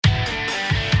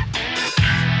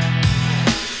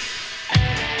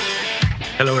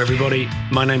Hello, everybody.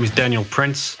 My name is Daniel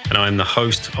Prince, and I'm the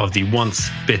host of the Once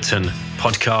Bitten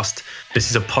podcast.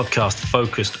 This is a podcast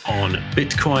focused on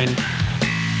Bitcoin.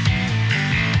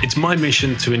 It's my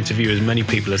mission to interview as many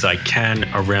people as I can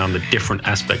around the different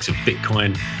aspects of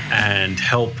Bitcoin and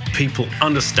help people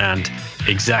understand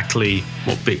exactly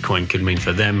what Bitcoin could mean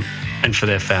for them and for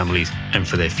their families and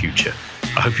for their future.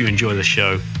 I hope you enjoy the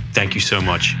show. Thank you so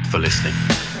much for listening.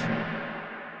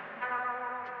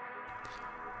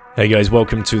 Hey guys,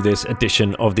 welcome to this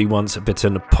edition of the Once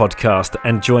Bitten podcast,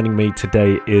 and joining me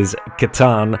today is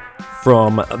Ketan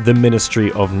from the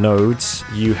Ministry of Nodes.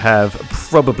 You have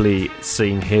probably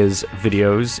seen his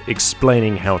videos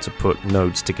explaining how to put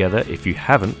nodes together. If you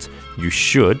haven't, you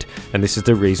should, and this is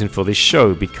the reason for this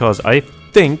show, because I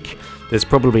think there's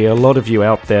probably a lot of you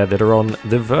out there that are on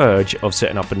the verge of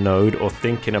setting up a node or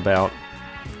thinking about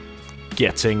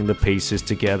getting the pieces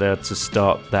together to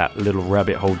start that little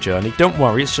rabbit hole journey. Don't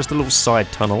worry, it's just a little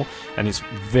side tunnel, and it's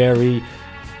very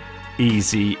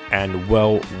easy and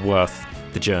well worth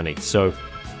the journey. So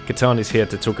Ketan is here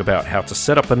to talk about how to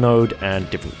set up a node and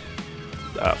different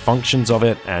functions of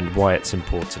it and why it's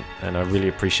important, and I really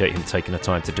appreciate him taking the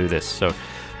time to do this. So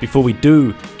before we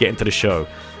do get into the show,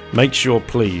 make sure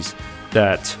please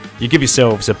that you give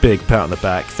yourselves a big pat on the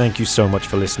back. Thank you so much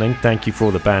for listening. Thank you for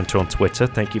all the banter on Twitter.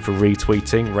 Thank you for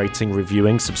retweeting, rating,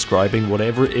 reviewing, subscribing,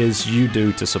 whatever it is you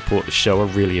do to support the show. I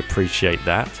really appreciate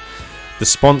that. The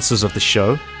sponsors of the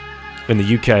show in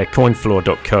the UK are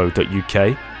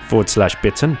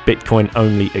coinfloor.co.uk/bitten, Bitcoin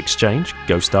only exchange.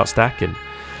 Go start stacking.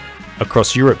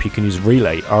 Across Europe, you can use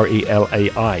Relai,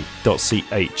 relai.ch/bitten.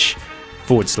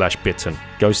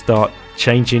 Go start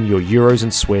changing your euros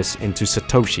and Swiss into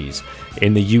Satoshis.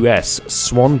 In the US,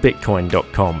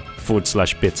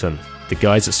 swanbitcoin.com/bitten. The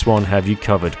guys at Swan have you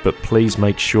covered, but please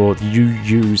make sure you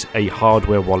use a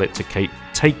hardware wallet to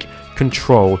take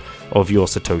control of your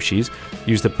Satoshis.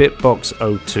 Use the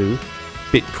BitBox02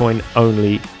 Bitcoin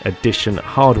only edition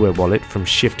hardware wallet from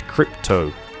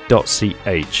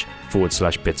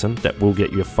shiftcrypto.ch/bitten. That will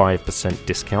get you a 5%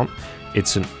 discount.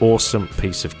 It's an awesome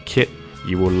piece of kit.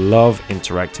 You will love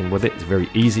interacting with it. It's very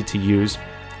easy to use.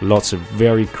 Lots of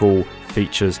very cool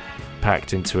features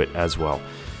packed into it as well.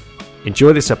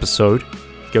 Enjoy this episode.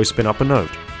 Go spin up a node.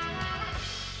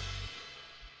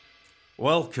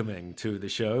 Welcoming to the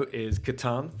show is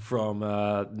Ketan from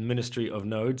Ministry of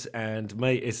Nodes, and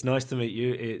mate, it's nice to meet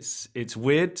you. It's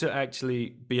weird to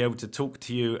actually be able to talk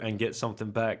to you and get something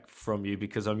back from you,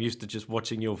 because I'm used to just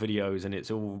watching your videos, and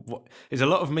it's a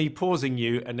lot of me pausing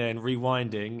you and then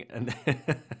rewinding, and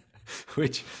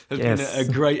which has been a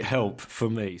great help for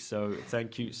me. So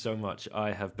thank you so much.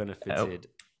 I have benefited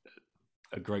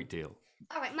a great deal.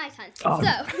 All right, my turn.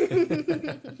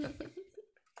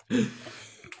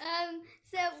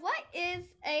 So what is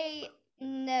a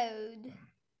node?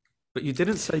 But you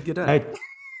didn't say good day. I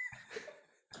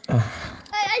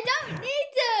don't need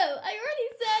to. I already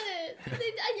said it.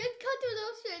 I just cut to an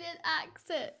Australian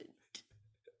accent.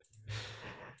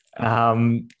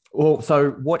 Well,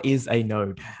 so what is a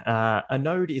node? A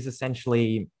node is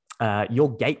essentially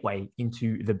your gateway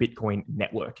into the Bitcoin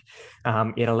network.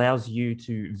 It allows you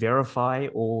to verify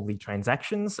all the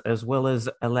transactions, as well as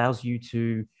allows you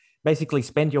to basically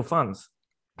spend your funds.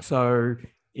 So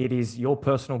it is your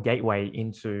personal gateway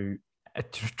into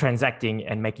transacting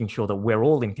and making sure that we're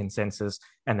all in consensus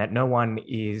and that no one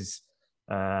is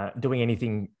doing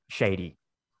anything shady,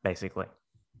 basically.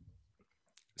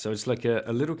 So it's like a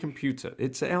little computer.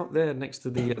 It's out there next to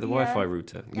the Wi-Fi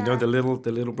router. You know the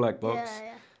little black box?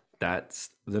 Yeah.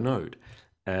 That's the node.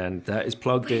 And that is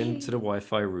plugged into the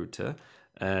Wi-Fi router,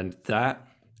 and that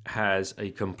has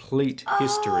a complete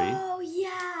history. Oh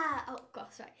yeah. Oh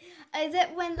god, sorry. Is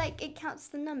it when it counts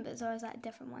the numbers, or is that a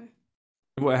different one?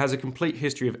 Well, it has a complete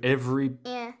history of every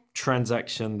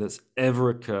transaction that's ever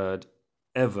occurred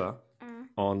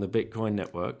on the Bitcoin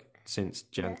network since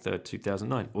Jan 3rd,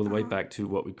 2009, all the way back to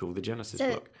what we call the Genesis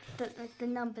block. The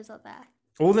numbers are there.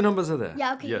 All the numbers are there.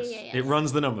 Yeah, okay, yes. yeah. It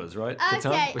runs the numbers, right?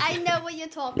 Okay, I know what you're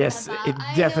talking yes, about. Yes, it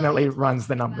definitely runs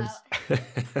the numbers.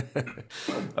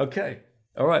 Okay.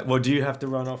 All right. Well, do you have to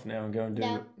run off now and go and do...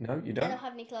 No, you don't? I don't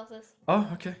have any classes. Oh,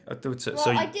 okay. I thought so.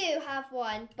 Well, I do have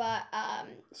one, but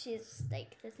she's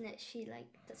doesn't it? She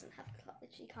doesn't have class.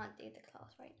 She can't do the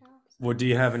class right now. So. Well, do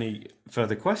you have any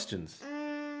further questions?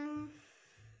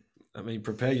 I mean,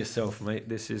 prepare yourself, mate.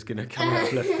 This is going to come out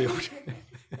of left field.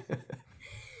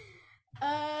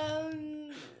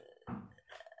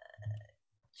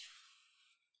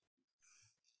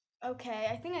 Okay,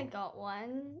 I think I got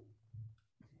one.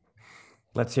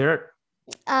 Let's hear it.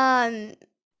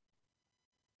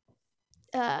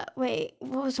 Wait,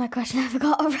 what was my question? I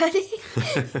forgot already.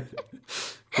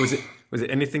 Was it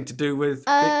anything to do with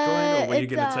Bitcoin, or were you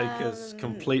It's going to take us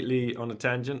completely on a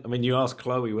tangent? I mean, you asked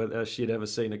Chloe whether she'd ever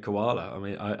seen a koala. I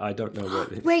mean, I don't know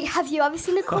what. Wait, have you ever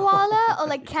seen a koala or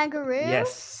like kangaroo?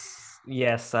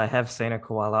 Yes, I have seen a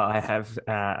koala. I've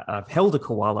held a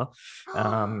koala,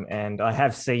 and I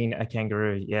have seen a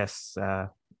kangaroo. Yes,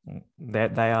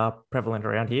 they are prevalent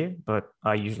around here, but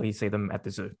I usually see them at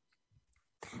the zoo.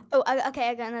 Oh, okay.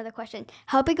 I got another question.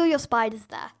 How big are your spiders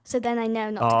there? So then I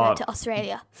know not to go to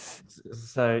Australia.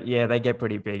 So yeah, they get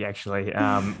pretty big actually.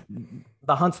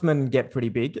 The huntsmen get pretty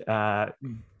big,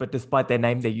 but despite their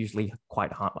name, they're usually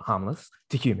quite harmless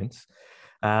to humans.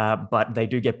 But they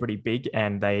do get pretty big,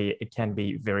 and it can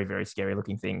be very, very scary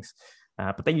looking things.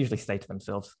 But they usually stay to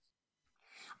themselves.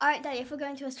 All right, Daddy, if we're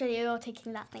going to Australia, you're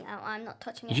taking that thing out. I'm not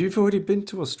touching it. You've already been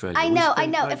to Australia. I know.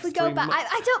 Like if we go back,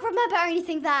 I don't remember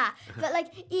anything there. But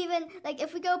like even like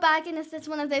if we go back and it's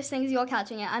one of those things, you're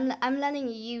catching it. I'm letting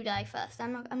you die first.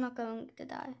 I'm not going to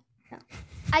die. No.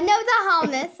 I know they're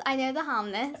harmless.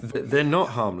 They're not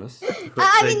harmless.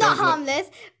 I mean, not harmless,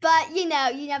 but you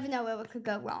never know where it could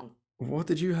go wrong. What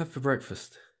did you have for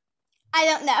breakfast? I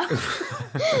don't know.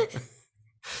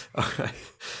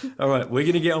 All right. We're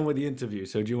going to get on with the interview.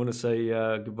 So do you want to say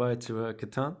goodbye to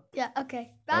Catan? Yeah,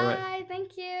 okay. Bye. Right.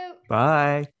 Thank you.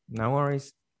 Bye. No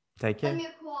worries. Take care. Send me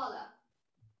a koala.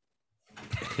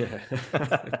 Yeah.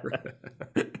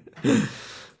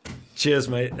 Cheers,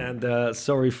 mate. And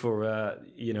sorry for,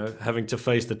 having to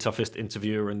face the toughest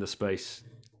interviewer in the space.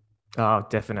 Oh,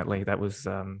 definitely. That was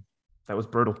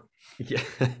brutal. Yeah.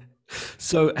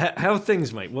 So how are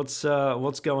things, mate? What's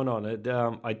going on?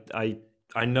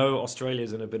 I know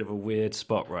Australia's in a bit of a weird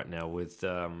spot right now with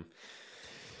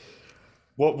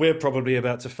what we're probably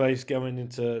about to face going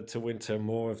into winter,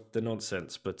 more of the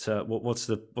nonsense. But what's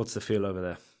the feel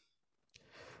over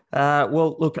there?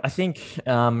 Well, look, I think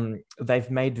they've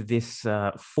made this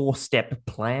 4-step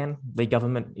plan. The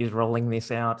government is rolling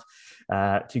this out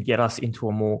to get us into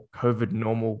a more COVID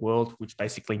normal world, which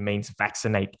basically means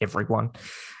vaccinate everyone.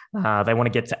 They want to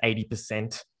get to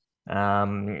 80%.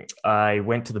 I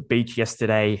went to the beach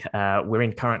yesterday.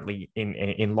 We're currently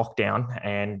in lockdown,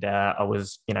 and I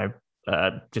was,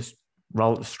 just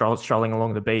strolling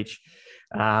along the beach.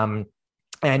 And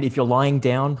if you're lying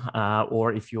down,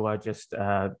 or if you are just,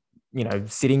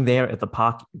 sitting there at the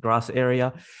park grass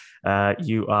area,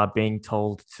 you are being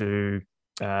told to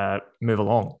move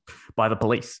along by the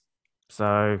police.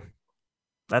 So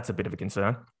that's a bit of a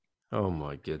concern. Oh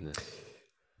my goodness.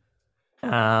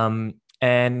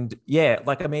 And yeah,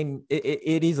 like, I mean,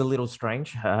 it is a little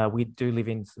strange. We do live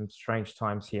in some strange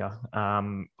times here.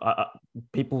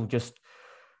 People just,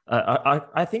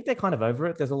 I think they're kind of over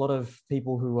it. There's a lot of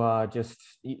people who are just,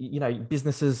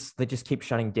 businesses, they just keep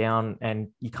shutting down, and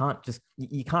you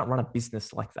can't run a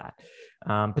business like that.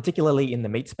 Particularly in the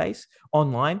meat space.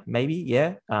 Online, maybe,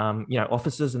 yeah.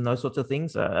 Offices and those sorts of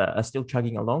things are still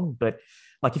chugging along, but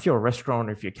like if you're a restaurant,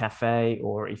 or if you're a cafe,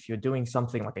 or if you're doing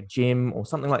something like a gym or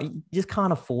something like, you just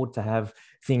can't afford to have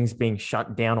things being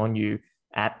shut down on you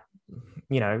at,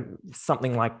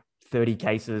 something like 30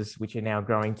 cases, which are now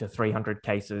growing to 300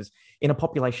 cases in a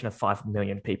population of 5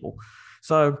 million people.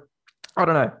 So I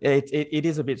don't know. It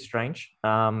is a bit strange.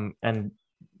 And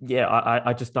yeah,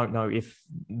 I just don't know if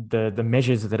the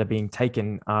measures that are being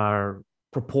taken are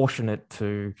proportionate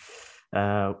to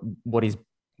what is,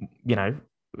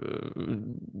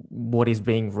 what is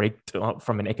being wreaked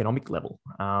from an economic level,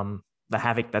 the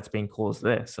havoc that's being caused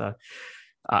there. So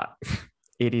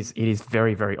it is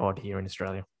very, very odd here in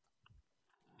Australia.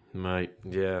 Mate,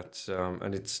 yeah,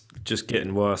 and it's just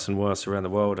getting worse and worse around the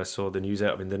world. I saw the news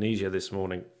out of Indonesia this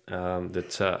morning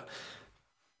that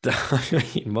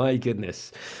my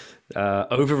goodness,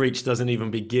 overreach doesn't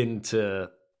even begin to.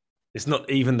 It's not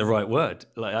even the right word.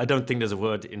 Like, I don't think there's a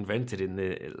word invented in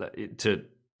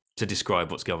to describe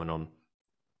what's going on.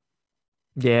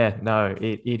 Yeah, no,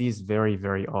 it is very,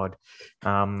 very odd.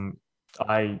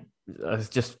 I was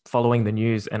just following the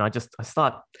news, and I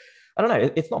start, I don't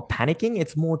know, it's not panicking.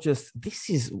 It's more just,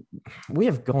 we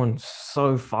have gone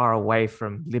so far away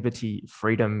from liberty,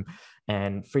 freedom,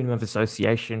 and freedom of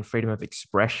association, freedom of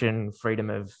expression, freedom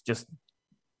of just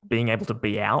being able to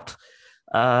be out.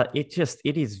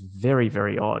 It is very,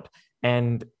 very odd.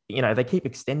 And, they keep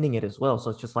extending it as well. So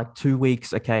it's just like 2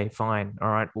 weeks. Okay, fine. All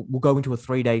right. We'll go into a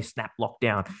 3-day snap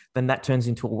lockdown. Then that turns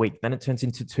into a week. Then it turns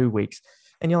into 2 weeks.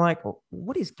 And you're like, well,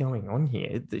 what is going on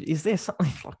here? Is there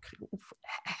something like,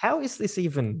 how is this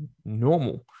even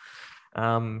normal?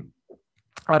 I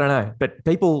don't know, but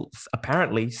people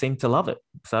apparently seem to love it.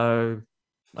 So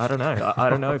I don't know. I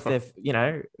don't know if they've,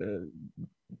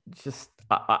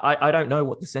 I don't know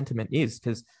what the sentiment is,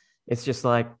 because it's just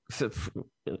like,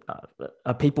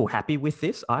 are people happy with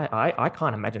this? I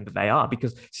can't imagine that they are,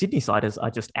 because Sydney-siders are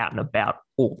just out and about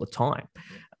all the time.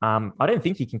 I don't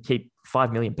think you can keep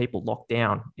 5 million people locked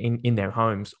down in their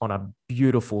homes on a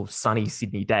beautiful, sunny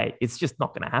Sydney day. It's just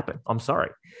not going to happen. I'm sorry.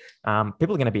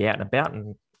 People are going to be out and about,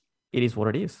 and it is what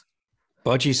it is.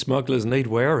 Budgie smugglers need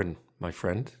wearing, my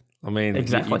friend. I mean,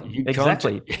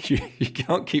 exactly. You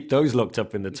can't keep those locked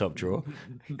up in the top drawer.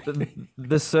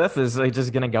 The surfers are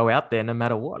just going to go out there no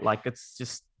matter what. Like, it's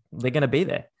just, they're going to be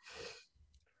there.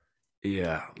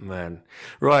 Yeah, man.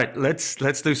 Right. Let's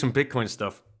do some Bitcoin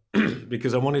stuff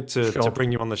because I wanted to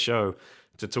bring you on the show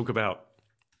to talk about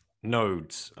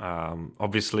nodes.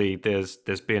 Obviously, there's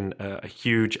been a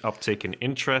huge uptick in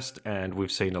interest, and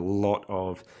we've seen a lot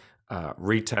of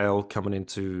retail coming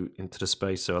into the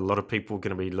space. So a lot of people are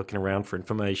going to be looking around for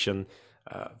information,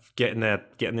 getting their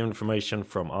information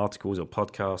from articles or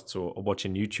podcasts or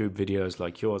watching YouTube videos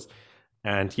like yours.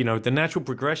 And, you know, the natural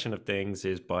progression of things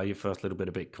is buy your first little bit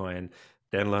of Bitcoin,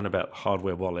 then learn about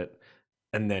hardware wallet,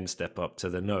 and then step up to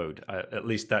the node. At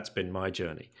least that's been my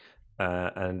journey.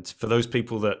 And for those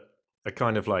people that are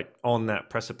kind of like on that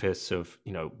precipice of,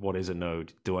 you know, what is a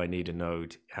node? Do I need a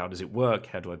node? How does it work?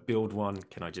 How do I build one?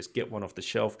 Can I just get one off the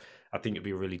shelf? I think it'd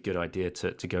be a really good idea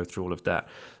to go through all of that.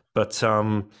 But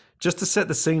just to set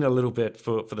the scene a little bit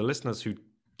for the listeners who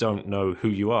don't know who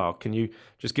you are, can you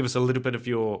just give us a little bit of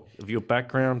your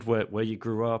background, where you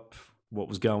grew up, what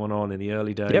was going on in the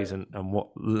early days, and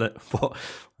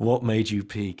what made you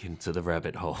peek into the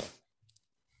rabbit hole?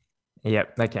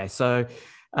 Yep. Okay. So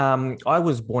I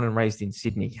was born and raised in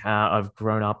Sydney. I've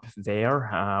grown up there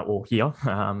or here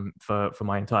for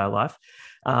my entire life.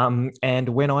 And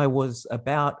when I was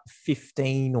about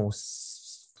 15 or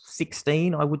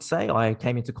 16, I would say, I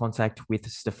came into contact with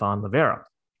Stephan Livera,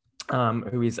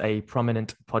 who is a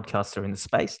prominent podcaster in the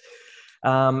space.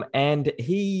 And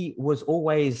he was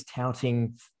always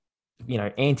touting, you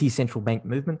know, anti-central bank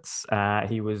movements.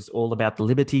 He was all about the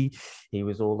liberty. He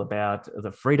was all about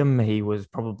the freedom. He was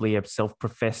probably a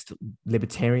self-professed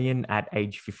libertarian at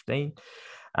age 15.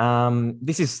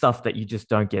 This is stuff that you just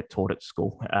don't get taught at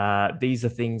school. These are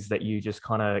things that you just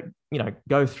kind of, you know,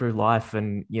 go through life,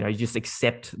 and, you know, you just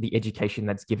accept the education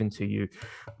that's given to you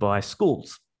by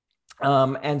schools.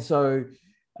 And so,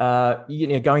 you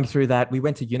know, going through that, we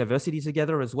went to university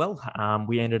together as well.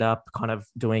 We ended up kind of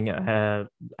doing at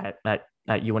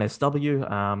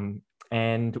UNSW,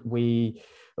 and we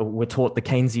were taught the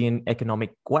Keynesian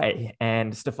economic way.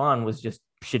 And Stephan was just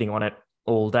shitting on it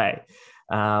all day.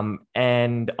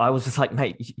 And I was just like,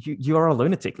 mate, you are a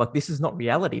lunatic. Like, this is not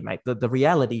reality, mate. The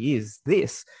reality is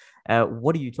this.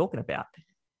 What are you talking about?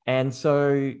 And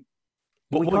so,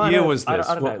 what year was this?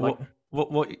 I don't know.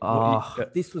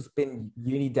 This was been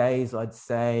uni days, I'd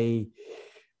say,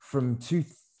 from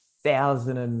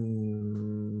 2000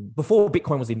 and before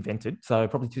Bitcoin was invented, so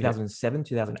probably 2007,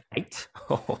 2008.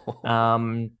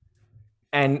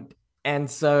 And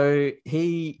so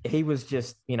he was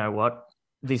just, you know what,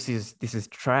 this is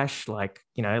trash. Like,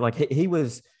 you know, like he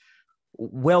was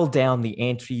well down the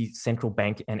anti-central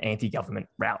bank and anti-government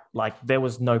route. Like, there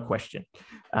was no question.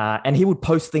 And he would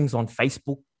post things on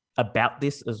Facebook about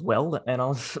this as well. And I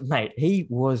was, mate, he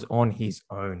was on his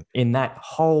own in that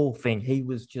whole thing. He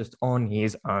was just on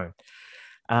his own.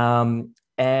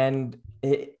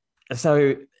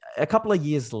 So a couple of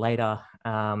years later,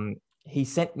 he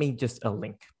sent me just a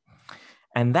link.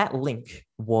 And that link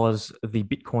was the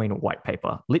Bitcoin white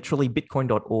paper, literally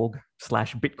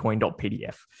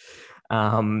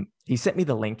bitcoin.org/bitcoin.pdf. He sent me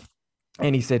the link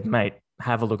and he said, mate,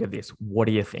 have a look at this. What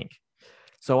do you think?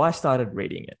 So I started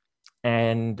reading it.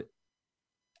 And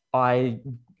I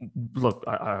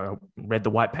read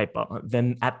the white paper.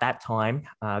 Then at that time,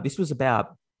 this was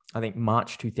about, I think,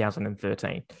 March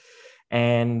 2013.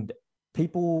 And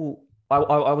people,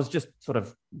 I was just sort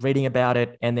of reading about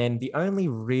it. And then the only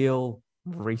real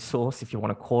resource, if you want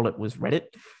to call it, was Reddit.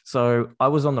 So I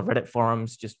was on the Reddit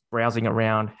forums, just browsing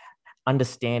around,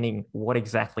 understanding what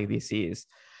exactly this is.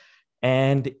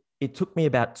 And it took me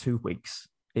about 2 weeks.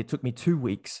 It took me 2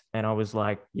 weeks. And I was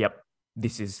like, yep,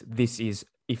 this is,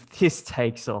 if this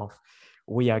takes off,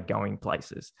 we are going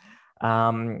places.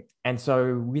 And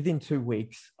so within 2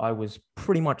 weeks, I was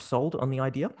pretty much sold on the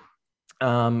idea,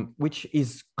 which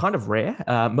is kind of rare.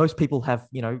 Most people have,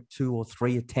 you know, 2 or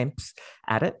 3 attempts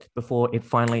at it before it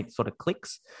finally sort of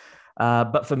clicks.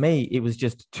 But for me, it was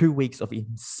just 2 weeks of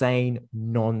insane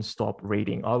non-stop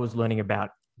reading. I was learning about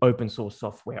open source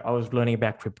software. I was learning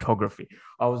about cryptography.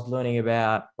 I was learning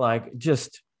about, like,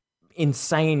 just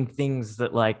insane things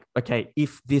that, like, okay,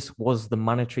 if this was the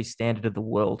monetary standard of the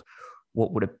world,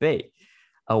 what would it be?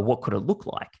 what could it look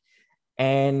like?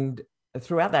 And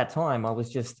throughout that time, I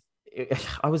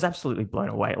was absolutely blown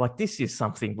away. Like, this is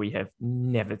something we have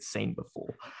never seen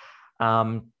before.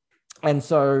 And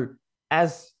so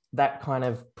as that kind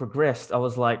of progressed, I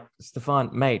was like, Stefan,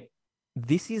 mate,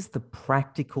 this is the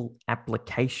practical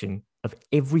application of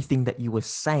everything that you were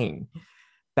saying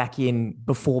back in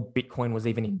before Bitcoin was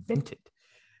even invented,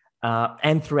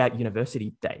 and throughout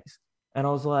university days. And I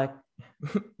was like,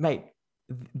 mate,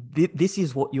 this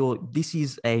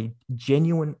is a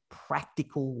genuine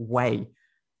practical way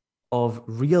of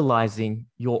realizing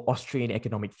your Austrian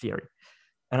economic theory.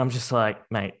 And I'm just like,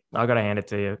 mate, I got to hand it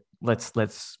to you. Let's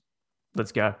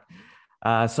go.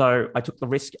 So I took the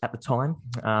risk at the time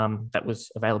that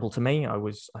was available to me. I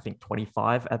was, I think,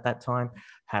 25 at that time.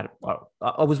 I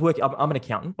was working. I'm an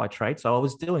accountant by trade, so I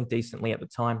was doing decently at the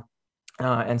time.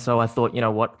 And so I thought, you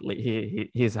know what,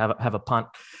 here's have a punt.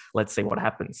 Let's see what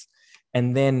happens.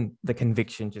 And then the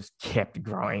conviction just kept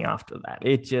growing after that.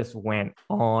 It just went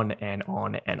on and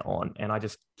on and on. And I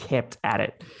just kept at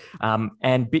it.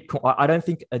 And Bitcoin, I don't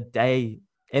think a day,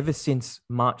 ever since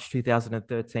March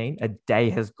 2013, a day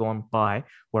has gone by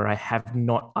where I have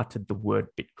not uttered the word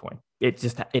Bitcoin.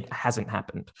 It hasn't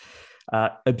happened.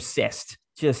 Obsessed,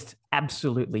 just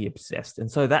absolutely obsessed. And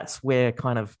so that's where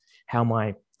kind of how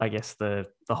I guess the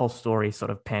whole story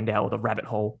sort of panned out, or the rabbit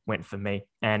hole went for me,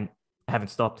 and I haven't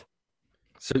stopped.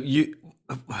 So you,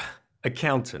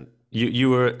 accountant, you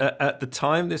were, at the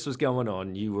time this was going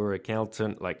on, you were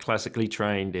accountant, like classically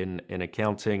trained in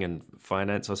accounting and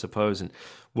finance, I suppose, and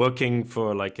working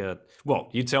for like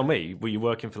you tell me, were you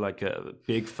working for like a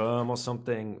big firm or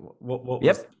something? What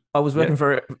Yep. I was working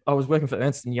for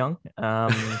Ernst & Young,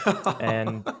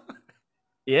 and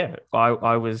yeah,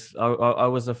 I was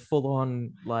a full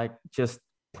on, like, just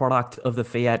product of the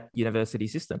Fiat University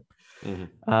system.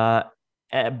 Mm-hmm.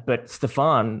 But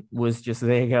Stefan was just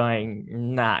there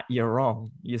going, nah, you're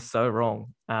wrong. You're so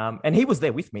wrong. And he was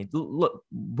there with me. Look,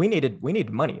 we needed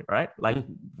money, right? Like,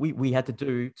 we had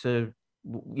to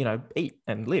eat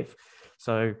and live.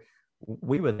 So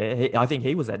we were there. I think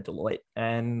he was at Deloitte,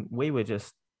 and we were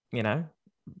just,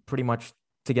 pretty much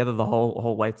together the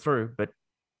whole way through, but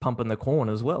pumping the corn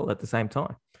as well at the same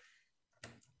time.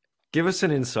 Give us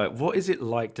an insight. What is it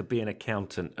like to be an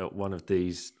accountant at one of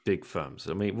these big firms?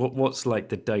 I mean, what's like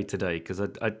the day to day? Because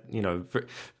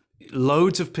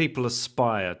loads of people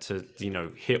aspire to,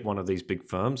 hit one of these big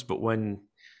firms, but when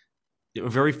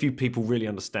very few people really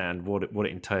understand what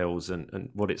it entails and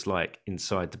what it's like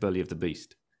inside the belly of the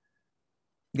beast.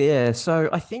 Yeah, so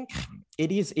I think it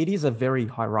is a very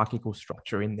hierarchical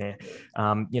structure in there.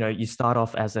 You start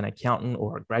off as an accountant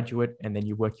or a graduate, and then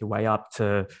you work your way up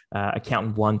to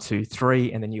accountant 1, 2,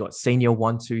 3, and then you got senior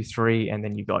 1, 2, 3, and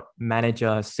then you got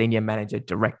manager, senior manager,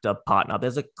 director, partner.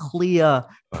 There's a clear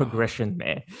progression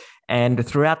there. And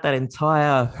throughout that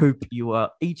entire hoop,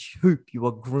 each hoop you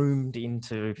are groomed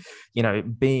into,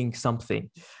 being something.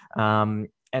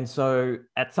 And so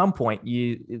at some point,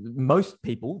 most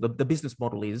people, the business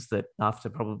model is that after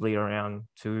probably around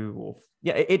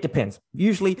it depends.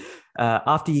 Usually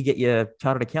after you get your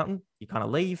chartered accountant, you kind of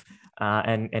leave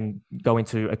and go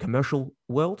into a commercial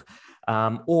world,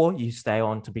 or you stay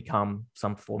on to become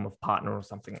some form of partner or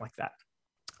something like that.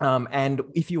 And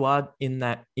if you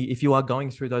are going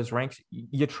through those ranks,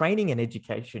 your training and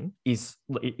education is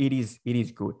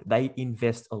good. They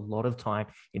invest a lot of time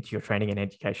into your training and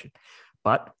education,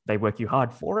 but they work you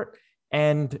hard for it.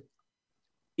 And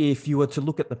if you were to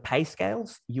look at the pay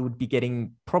scales, you would be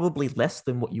getting probably less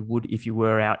than what you would if you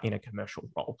were out in a commercial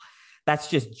role. That's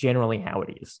just generally how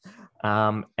it is.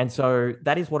 And so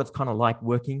that is what it's kind of like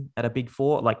working at a big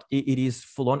four. Like, it is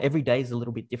full on. Every day is a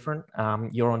little bit different.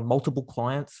 You're on multiple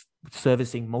clients,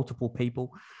 servicing multiple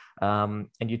people. And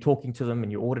you're talking to them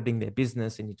and you're auditing their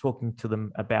business, and you're talking to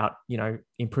them about,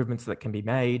 improvements that can be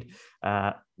made,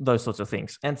 those sorts of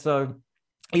things. And so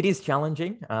it is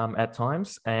challenging at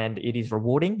times, and it is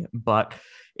rewarding, but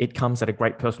it comes at a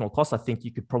great personal cost. I think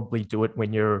you could probably do it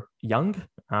when you're young,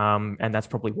 and that's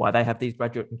probably why they have these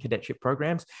graduate and cadetship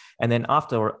programs. And then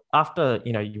after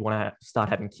you want to start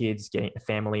having kids, getting a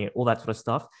family, all that sort of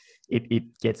stuff,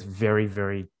 it gets very,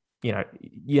 very,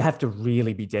 you have to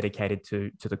really be dedicated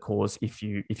to the cause if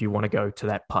you want to go to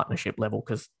that partnership level,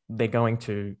 because they're going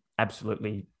to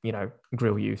absolutely,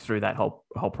 grill you through that whole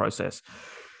process.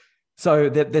 So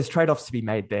there's trade-offs to be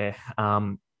made there.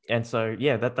 And so,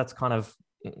 yeah, that's kind of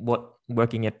what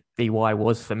working at EY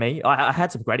was for me. I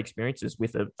had some great experiences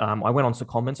with it. I went on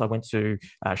secondments. I went to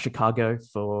Chicago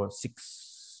for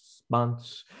 6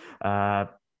 months.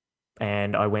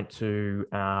 and I went to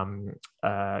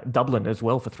Dublin as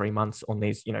well for 3 months on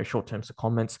these, short-term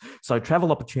secondments. So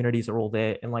travel opportunities are all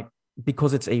there, and like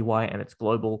because it's EY and it's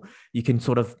global, you can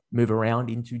sort of move around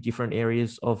into different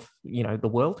areas of the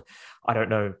world. I don't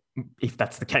know if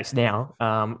that's the case now,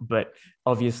 but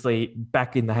obviously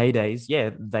back in the heydays,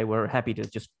 yeah, they were happy to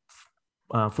just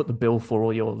foot the bill for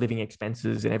all your living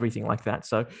expenses and everything like that.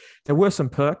 So there were some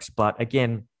perks, but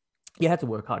again, you had to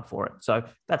work hard for it. So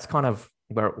that's kind of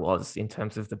where it was in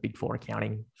terms of the Big Four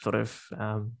accounting sort of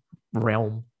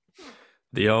realm.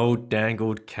 The old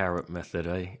dangled carrot method,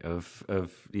 of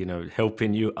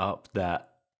helping you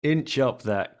inch up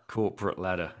that corporate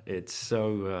ladder. It's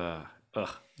so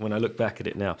when I look back at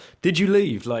it now. Did you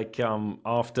leave like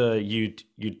after you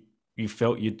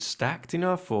felt you'd stacked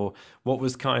enough, or what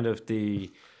was kind of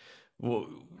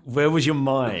where was your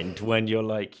mind when you're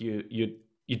like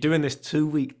you're doing this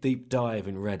 2-week deep dive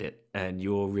in Reddit and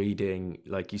you're reading,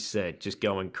 like you said, just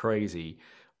going crazy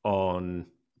on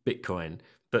Bitcoin,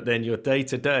 but then your day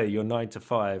to day, your 9 to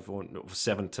 5 or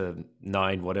 7 to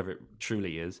 9, whatever it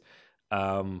truly is,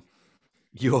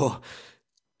 you're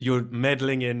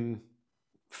meddling in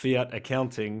fiat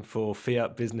accounting for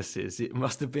fiat businesses. It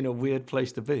must have been a weird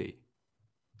place to be.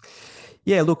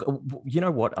 Yeah, look, you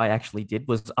know what I actually did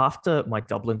was after my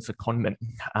Dublin secondment,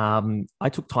 I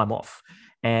took time off,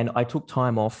 and I took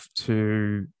time off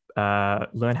to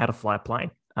learn how to fly a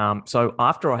plane. So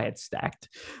after I had stacked,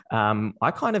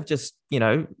 I kind of just,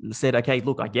 said, okay,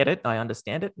 look, I get it. I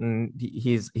understand it. And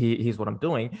here's what I'm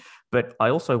doing. But I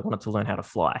also wanted to learn how to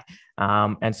fly.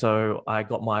 And so I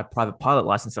got my private pilot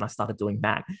license and I started doing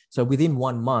that. So within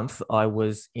 1 month, I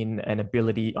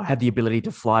had the ability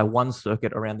to fly one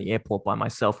circuit around the airport by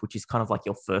myself, which is kind of like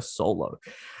your first solo.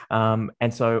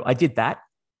 And so I did that.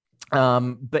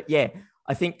 But yeah,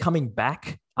 I think coming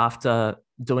back after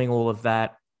doing all of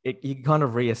that, you kind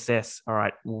of reassess, all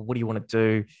right, well, what do you want to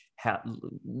do?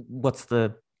 What's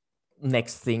the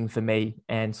next thing for me?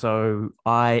 And so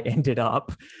I ended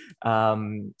up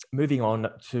moving on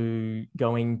to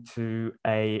going to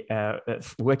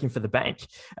working for the bank,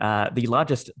 the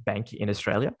largest bank in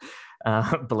Australia,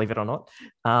 believe it or not.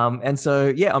 And so,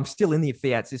 yeah, I'm still in the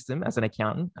fiat system as an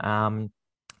accountant. And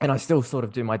I still sort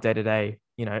of do my day-to-day,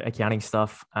 accounting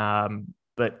stuff.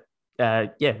 But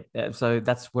so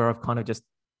that's where I've kind of just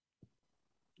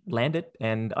landed,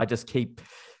 and I just keep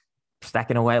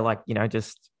stacking away, like,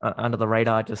 just under the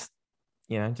radar, just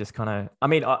kind of, I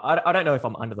mean, I don't know if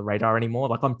I'm under the radar anymore.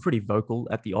 Like, I'm pretty vocal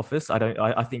at the office.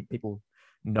 I think people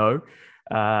know,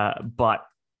 but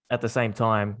at the same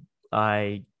time,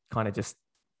 I kind of just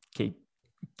keep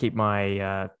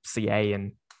my CA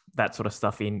and that sort of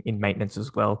stuff in maintenance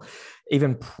as well,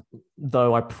 even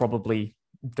though I probably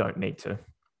don't need to.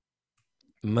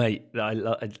 Mate, I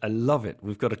love it.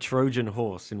 We've got a Trojan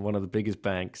horse in one of the biggest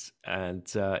banks, and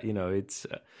it's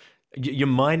you're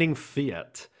mining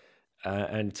fiat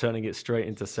and turning it straight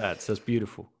into sats. That's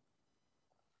beautiful.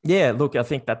 Yeah, look, I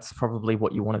think that's probably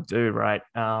what you want to do, right?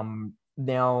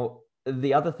 Now,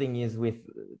 the other thing is with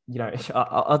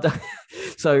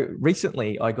so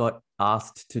recently I got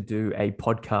asked to do a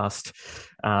podcast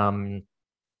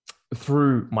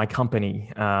through my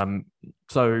company.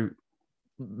 So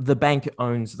the bank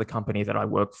owns the company that I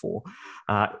work for.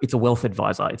 It's a wealth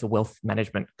advisor. It's a wealth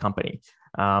management company.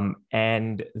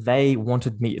 And they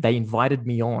invited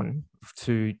me on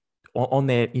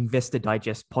their Investor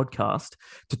Digest podcast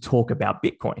to talk about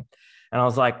Bitcoin. And I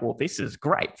was like, well, this is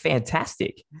great.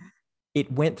 Fantastic.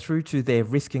 It went through to their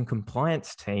risk and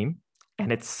compliance team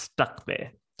and it's stuck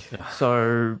there.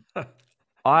 So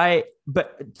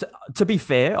to be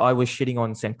fair, I was shitting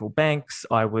on central banks.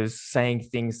 I was saying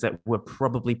things that were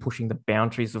probably pushing the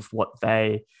boundaries of what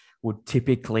they would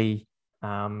typically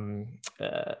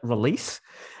release.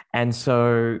 And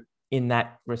so in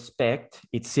that respect,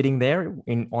 it's sitting there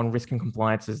on risk and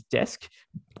compliance's desk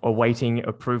awaiting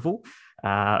approval.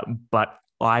 But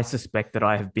I suspect that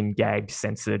I have been gagged,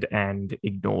 censored, and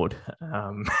ignored.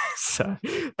 So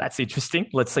that's interesting.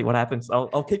 Let's see what happens.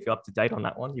 I'll keep you up to date on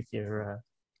that one if you're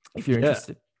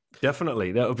interested.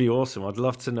 Definitely, that would be awesome. I'd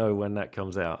love to know when that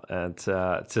comes out and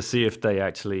to see if they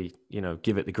actually,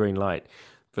 give it the green light.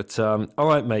 But all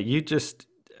right, mate, you just,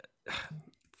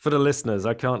 for the listeners,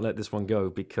 I can't let this one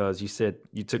go because you said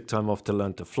you took time off to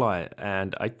learn to fly,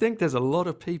 and I think there's a lot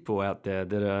of people out there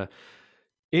that are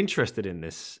interested in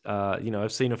this.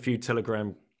 I've seen a few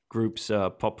Telegram groups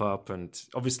pop up, and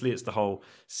obviously it's the whole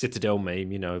Citadel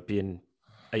meme, being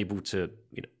able to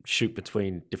shoot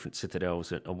between different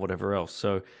citadels and whatever else.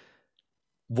 So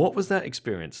what was that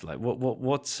experience like?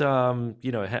 What's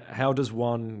how does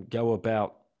one go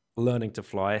about learning to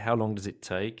fly? How long does it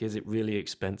take? Is it really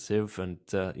expensive? And,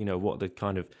 what are the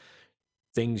kind of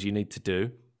things you need to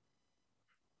do?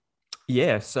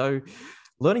 Yeah, so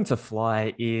learning to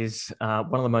fly is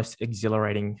one of the most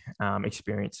exhilarating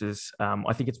experiences.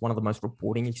 I think it's one of the most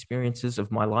rewarding experiences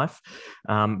of my life.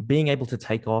 Being able to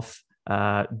take off,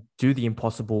 do the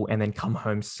impossible, and then come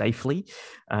home safely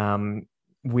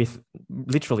with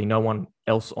literally no one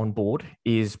else on board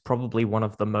is probably one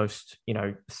of the most,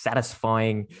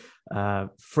 satisfying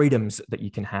freedoms that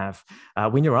you can have.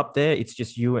 When you're up there, it's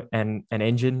just you and an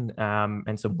engine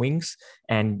and some wings,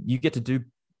 and you get to do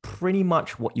pretty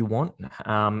much what you want.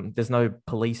 There's no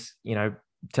police,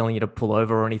 telling you to pull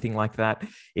over or anything like that.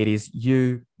 It is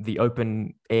you, the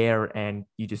open air, and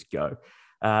you just go.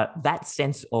 That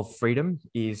sense of freedom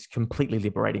is completely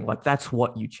liberating. Like that's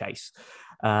what you chase.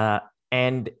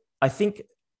 And I think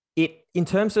in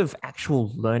terms of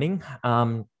actual learning,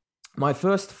 my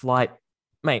first flight,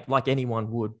 mate, like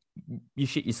anyone would, you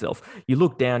shit yourself. You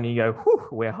look down and you go, whew,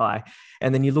 we're high.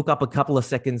 And then you look up a couple of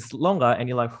seconds longer and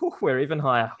you're like, whew, we're even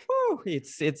higher. Whew,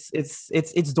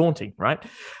 it's daunting, right?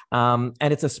 And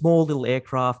it's a small little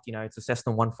aircraft, it's a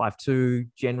Cessna 152.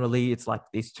 Generally, it's like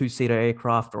this 2-seater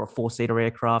aircraft or a 4-seater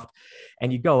aircraft.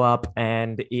 And you go up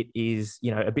and it is,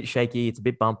 a bit shaky, it's a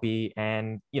bit bumpy,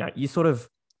 and, you sort of,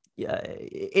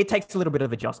 it takes a little bit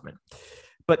of adjustment.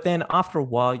 But then after a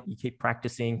while, you keep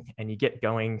practicing and you get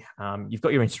going. You've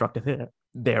got your instructor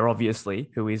there,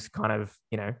 obviously, who is kind of,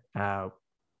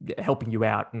 helping you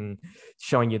out and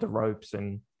showing you the ropes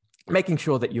and making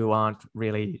sure that you aren't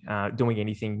really doing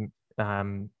anything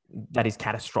that is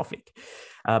catastrophic.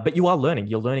 But you are learning.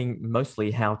 You're learning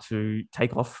mostly how to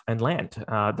take off and land.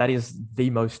 That is the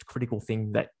most critical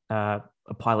thing that a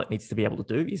pilot needs to be able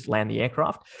to do, is land the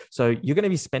aircraft. So you're going to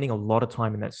be spending a lot of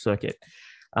time in that circuit.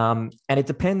 And it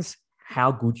depends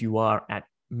how good you are at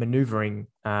maneuvering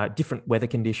different weather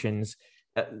conditions.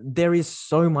 There is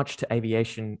so much to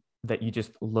aviation that you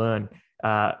just learn.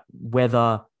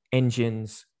 Weather,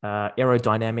 engines,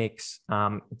 aerodynamics,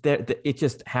 it's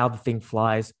just how the thing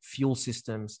flies, fuel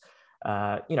systems.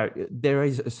 There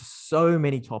is so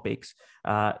many topics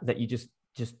that you just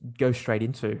go straight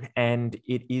into. And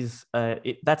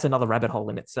that's another rabbit hole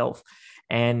in itself.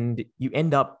 And you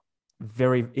end up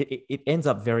it ends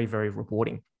up very, very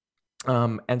rewarding.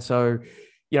 And so,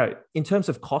 in terms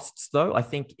of costs, though, I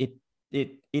think it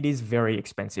is very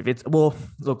expensive.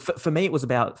 Look, for me, it was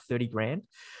about 30 grand.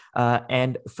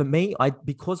 And for me,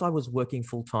 because I was working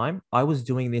full time, I was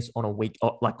doing this on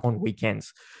on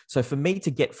weekends. So for me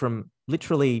to get from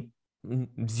literally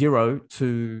zero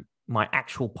to my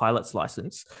actual pilot's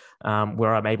license,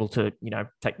 where I'm able to,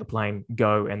 take the plane,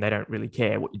 go, and they don't really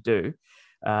care what you do.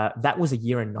 That was a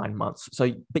year and 9 months.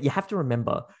 So, but you have to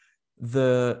remember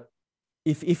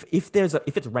if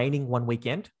it's raining one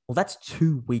weekend, well, that's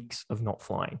 2 weeks of not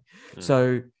flying.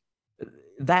 So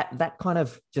that kind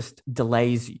of just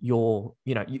delays your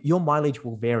mileage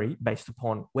will vary based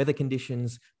upon weather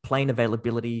conditions, plane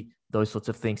availability, those sorts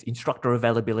of things, instructor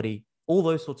availability. All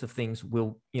those sorts of things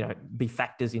will, be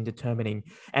factors in determining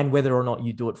and whether or not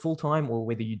you do it full time or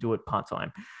whether you do it part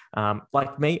time.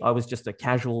 Like me, I was just a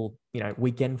casual,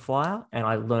 weekend flyer, and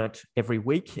I learnt every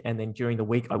week. And then during the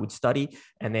week, I would study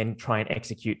and then try and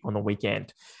execute on the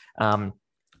weekend.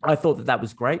 I thought that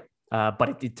was great, but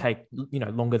it did take,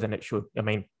 longer than it should. I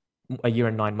mean, a year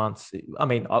and 9 months. I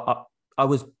mean, I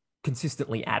was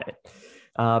consistently at it,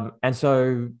 and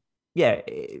so yeah.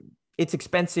 It's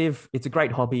expensive. It's a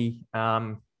great hobby.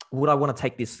 Would I want to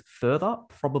take this further?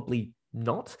 Probably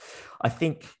not. I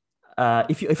think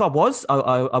if I was,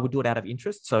 I would do it out of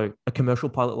interest. So a commercial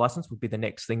pilot license would be the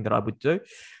next thing that I would do.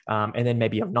 And then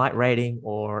maybe a night rating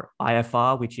or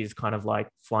IFR, which is kind of like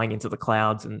flying into the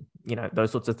clouds and,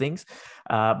 those sorts of things.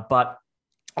 But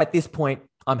at this point,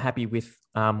 I'm happy with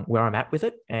where I'm at with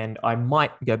it. And I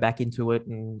might go back into it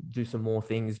and do some more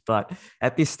things. But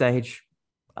at this stage,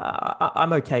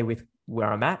 I'm okay with where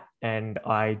I'm at, and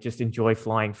I just enjoy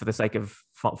flying for the sake of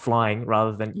flying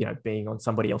rather than, being on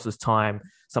somebody else's time,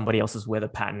 somebody else's weather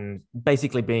pattern,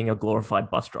 basically being a glorified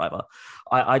bus driver.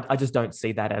 I just don't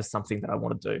see that as something that I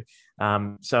want to do.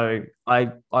 So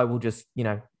I will just,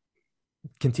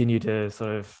 continue to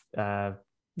sort of,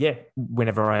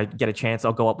 whenever I get a chance,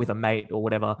 I'll go up with a mate or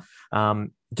whatever.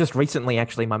 Just recently,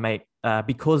 actually, my mate,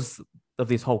 because of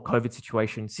this whole COVID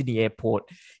situation, Sydney Airport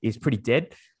is pretty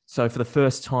dead. So for the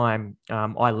first time,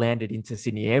 I landed into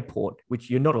Sydney Airport, which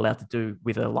you're not allowed to do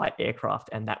with a light aircraft.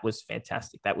 And that was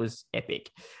fantastic. That was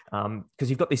epic. Because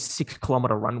you've got this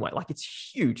 6-kilometer runway, like it's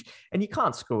huge and you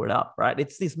can't screw it up, right?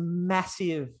 It's this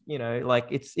massive,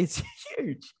 it's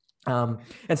huge. And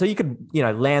so you could,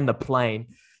 land the plane,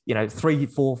 3,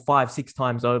 4, 5, 6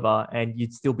 times over, and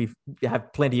you'd still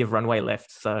have plenty of runway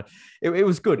left. So it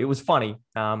was good. It was funny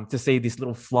to see this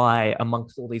little fly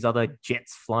amongst all these other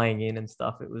jets flying in and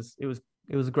stuff. It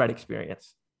was a great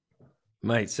experience.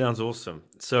 Mate, sounds awesome.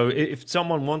 So if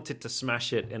someone wanted to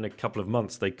smash it in a couple of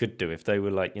months, they could do. If they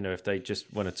were like, if they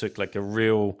just want to took like a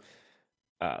real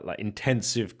like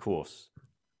intensive course.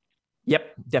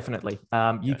 Yep, definitely.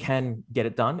 You can get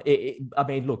it done. I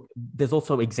mean, look, there's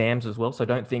also exams as well. So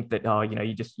don't think that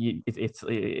you just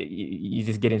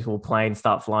get into a plane,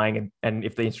 start flying, and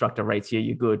if the instructor rates you,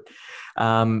 you're good.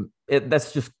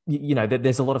 That's just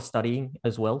there's a lot of studying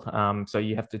as well. So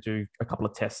you have to do a couple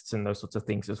of tests and those sorts of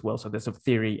things as well. So there's a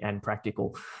theory and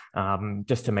practical,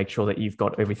 just to make sure that you've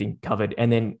got everything covered,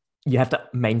 and then you have to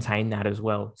maintain that as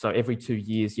well. So every 2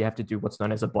 years, you have to do what's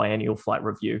known as a biennial flight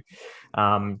review.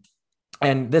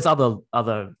 And there's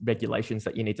other regulations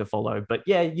that you need to follow. But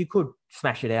yeah, you could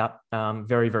smash it out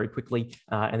very, very quickly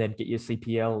and then get your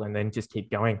CPL and then just keep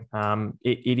going.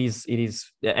 It is,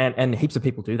 and heaps of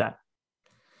people do that.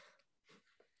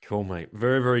 Cool, mate.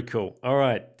 Very, very cool. All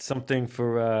right, something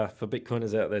for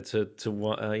Bitcoiners out there to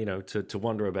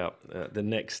wonder about the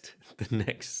next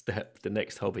step, the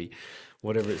next hobby,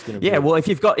 whatever it's going to be. Yeah, well,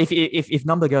 if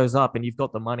number goes up and you've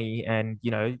got the money, and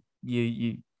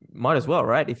you might as well,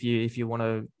 right? If you want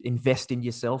to invest in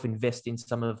yourself, invest in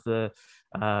some of the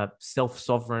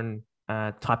self-sovereign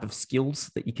type of skills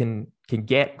that you can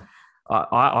get.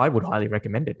 I would highly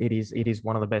recommend it. It is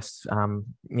one of the best,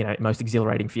 most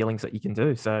exhilarating feelings that you can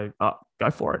do. So go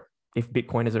for it. If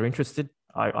Bitcoiners are interested,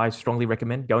 I strongly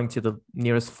recommend going to the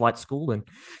nearest flight school and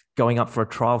going up for a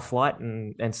trial flight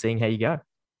and seeing how you go.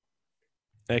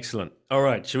 Excellent. All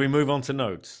right. Should we move on to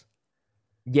nodes?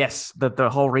 Yes, the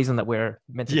whole reason that we're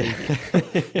meant to be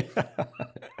here.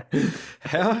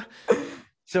 How?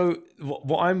 So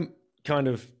what I'm trying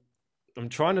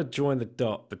to join the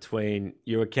dot between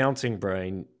your accounting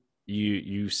brain.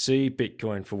 You see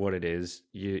Bitcoin for what it is.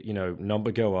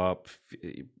 Number go up,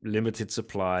 limited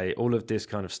supply, all of this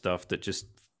kind of stuff that just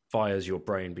fires your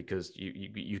brain because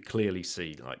you clearly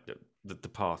see like the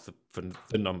path for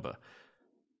the number.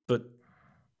 But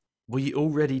were you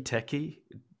already techie?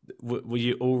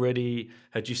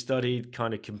 Had you studied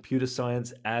kind of computer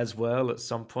science as well at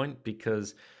some point?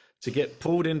 Because to get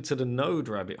pulled into the node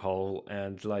rabbit hole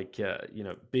and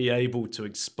be able to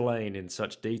explain in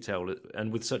such detail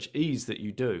and with such ease that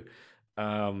you do,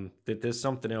 that there's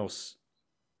something else,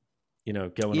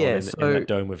 going on in that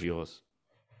dome of yours.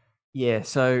 Yeah.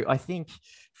 So I think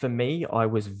for me, I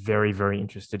was very, very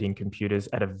interested in computers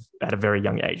at a very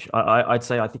young age. I'd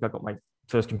say I think I got my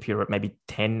first computer at maybe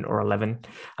 10 or 11.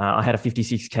 I had a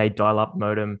 56K dial-up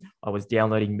modem. I was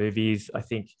downloading movies. I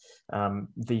think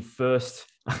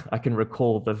I can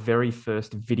recall the very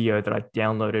first video that I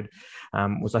downloaded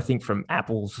was, I think, from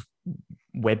Apple's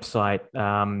website.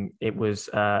 It was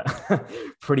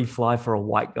Pretty Fly for a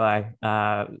White Guy,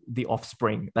 The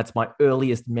Offspring. That's my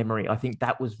earliest memory. I think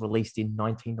that was released in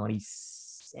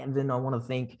 1997, I want to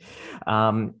think.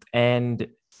 And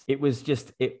it was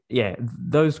just,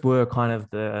 those were kind of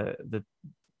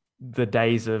the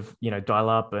days of, dial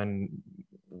up, and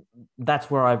that's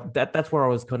where I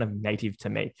was kind of native to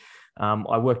me.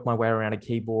 I worked my way around a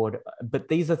keyboard, but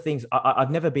these are things I've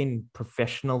never been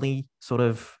professionally sort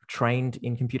of trained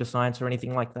in computer science or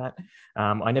anything like that.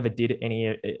 I never did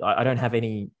any, I don't have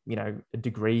any,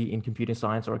 degree in computer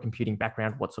science or a computing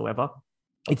background whatsoever.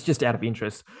 It's just out of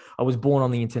interest. I was born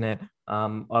on the internet.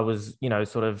 I was,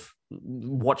 sort of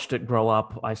watched it grow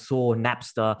up. I saw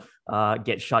Napster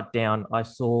get shut down. I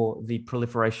saw the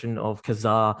proliferation of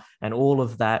Kazaa and all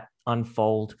of that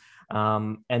unfold.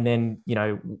 And then,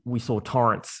 we saw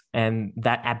torrents, and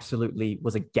that absolutely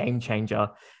was a game changer.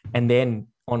 And then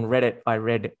on Reddit, I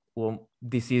read, well,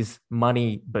 this is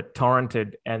money, but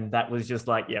torrented. And that was just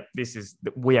like, yep,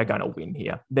 we are going to win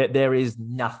here. There is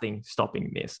nothing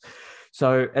stopping this.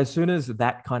 So as soon as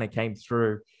that kind of came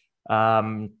through,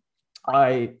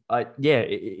 I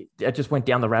just went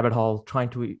down the rabbit hole trying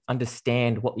to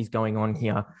understand what is going on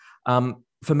here.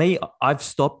 For me, I've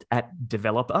stopped at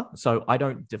developer. So I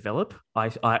don't develop.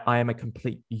 I am a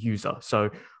complete user.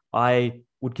 So I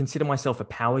would consider myself a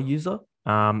power user,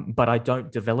 but I don't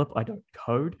develop. I don't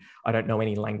code. I don't know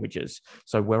any languages.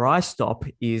 So where I stop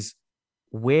is,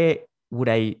 where would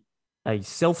a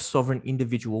self-sovereign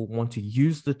individual want to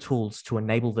use the tools to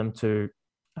enable them to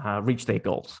reach their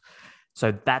goals?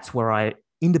 So that's where I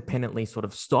independently sort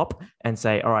of stop and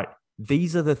say, all right,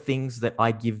 these are the things that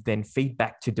I give then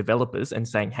feedback to developers and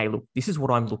saying, hey, look, this is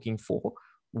what I'm looking for.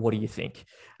 What do you think?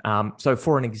 So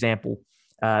for an example,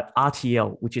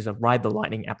 RTL, which is a Ride the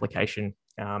Lightning application,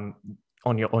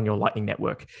 on your Lightning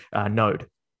Network node.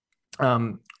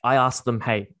 I asked them,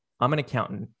 hey, I'm an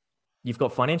accountant. You've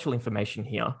got financial information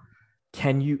here.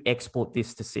 Can you export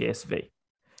this to CSV?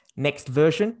 Next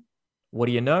version, what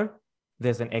do you know?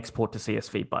 There's an export to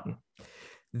CSV button.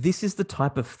 This is the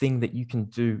type of thing that you can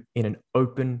do in an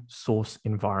open source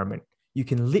environment. You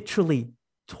can literally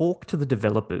talk to the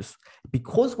developers.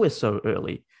 Because we're so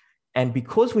early and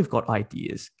because we've got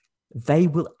ideas, they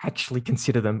will actually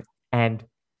consider them and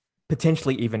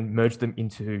potentially even merge them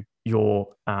into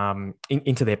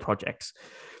into their projects.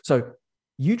 So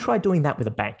you try doing that with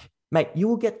a bank, mate, you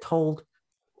will get told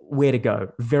where to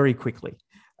go very quickly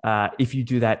if you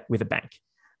do that with a bank.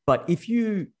 But if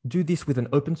you do this with an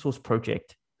open source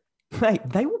project, mate,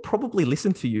 they will probably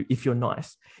listen to you if you're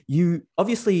nice. You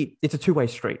obviously, it's a two-way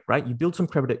street, right? You build some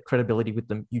credibility with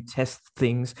them. You test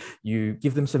things. You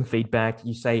give them some feedback.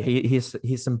 You say, hey,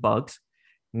 here's some bugs.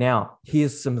 Now,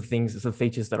 here's some things, some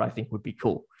features that I think would be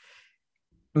cool.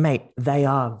 Mate, they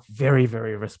are very,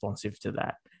 very responsive to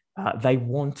that. They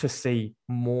want to see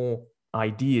more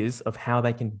ideas of how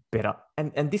they can better.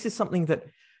 And this is something that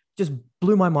just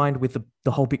blew my mind with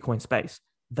the whole Bitcoin space.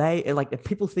 They like,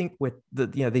 people think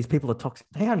these people are toxic.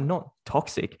 They are not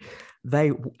toxic.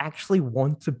 They actually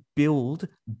want to build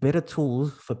better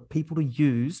tools for people to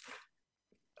use.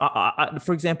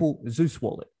 For example, Zeus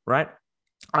Wallet, right?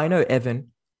 I know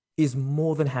Evan is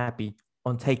more than happy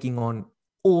on taking on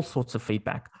all sorts of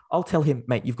feedback. I'll tell him,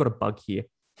 mate, you've got a bug here.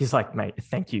 He's like, mate,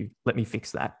 thank you. Let me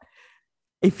fix that.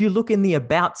 If you look in the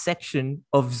about section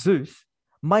of Zeus,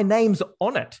 my name's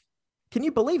on it. Can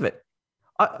you believe it?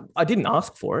 I didn't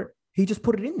ask for it. He just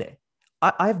put it in there.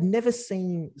 I've never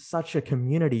seen such a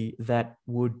community that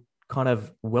would kind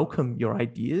of welcome your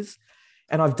ideas.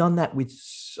 And I've done that with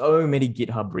so many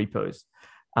GitHub repos.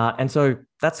 And so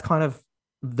that's kind of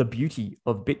the beauty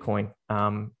of Bitcoin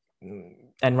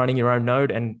and running your own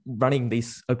node and running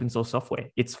this open source software.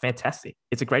 It's fantastic.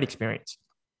 It's a great experience.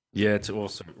 Yeah, it's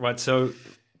awesome. Right. So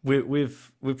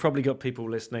we've probably got people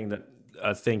listening that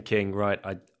are thinking, right,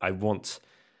 I want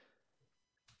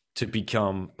to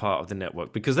become part of the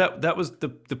network, because that was the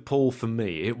pull for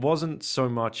me. It wasn't so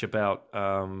much about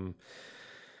all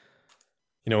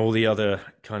the other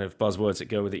kind of buzzwords that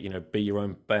go with it, be your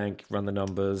own bank, run the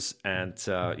numbers, and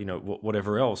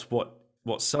whatever else.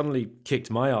 What suddenly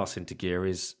kicked my ass into gear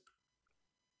is,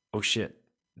 oh shit,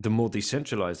 the more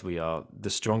decentralized we are, the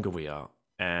stronger we are.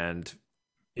 And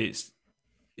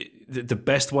the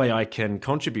best way I can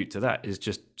contribute to that is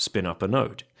just spin up a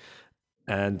node.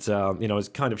 And I was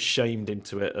kind of shamed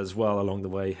into it as well along the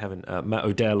way, having Matt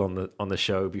Odell on the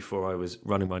show before I was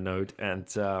running my node, and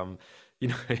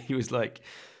he was like,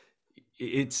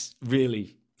 "It's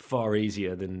really far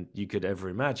easier than you could ever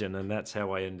imagine," and that's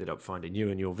how I ended up finding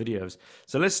you and your videos.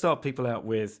 So let's start people out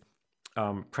with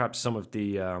perhaps some of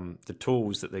the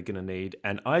tools that they're going to need.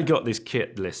 And I got this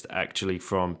kit list actually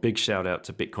from, big shout out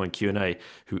to Bitcoin Q&A,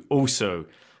 who also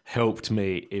helped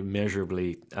me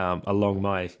immeasurably along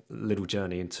my little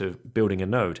journey into building a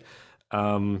node.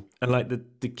 And like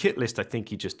the kit list, I think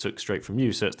he just took straight from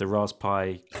you. So it's the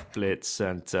Raspberry Pi Blitz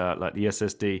and like the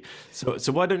SSD.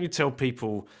 So why don't you tell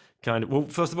people kind of, well,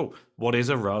 first of all, what is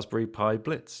a Raspberry Pi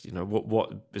Blitz?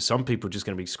 What some people are just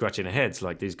going to be scratching their heads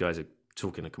like these guys are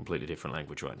talking a completely different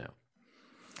language right now.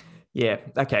 Yeah.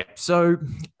 Okay. So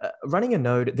running a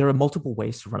node, there are multiple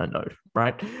ways to run a node,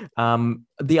 right?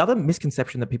 The other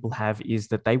misconception that people have is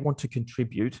that they want to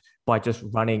contribute by just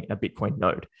running a Bitcoin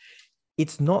node.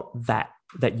 It's not that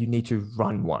you need to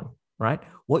run one, right?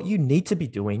 What you need to be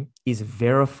doing is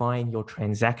verifying your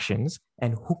transactions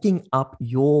and hooking up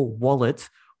your wallet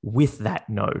with that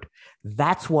node.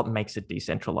 That's what makes it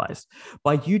decentralized.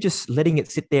 By you just letting it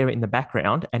sit there in the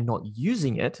background and not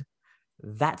using it,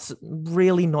 that's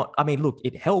really not, I mean, look,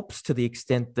 it helps to the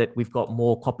extent that we've got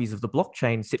more copies of the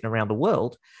blockchain sitting around the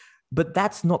world, but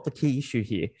that's not the key issue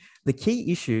here. The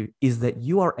key issue is that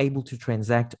you are able to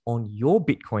transact on your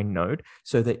Bitcoin node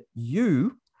so that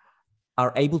you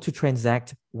are able to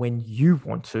transact when you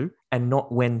want to and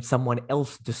not when someone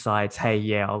else decides, hey,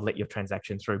 yeah, I'll let your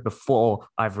transaction through before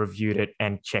I've reviewed it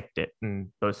and checked it and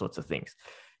those sorts of things.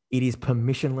 It is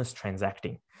permissionless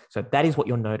transacting. So that is what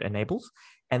your node enables.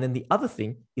 And then the other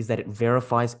thing is that it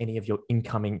verifies any of your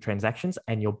incoming transactions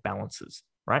and your balances,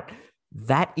 right?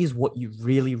 That is what you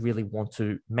really, really want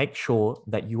to make sure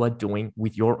that you are doing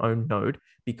with your own node,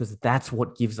 because that's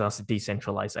what gives us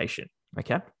decentralization,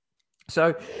 okay?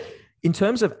 So in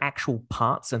terms of actual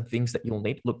parts and things that you'll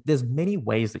need, look, there's many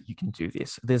ways that you can do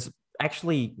this. There's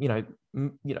actually,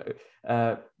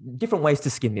 different ways to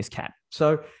skin this cat.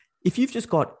 So if you've just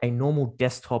got a normal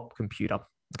desktop computer,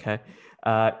 okay,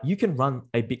 you can run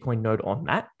a Bitcoin node on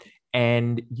that.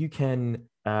 And you can,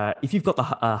 if you've got the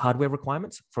hardware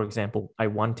requirements, for example, a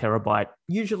 1 terabyte,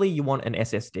 usually you want an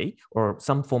SSD or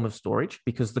some form of storage,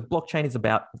 because the blockchain is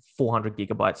about 400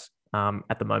 gigabytes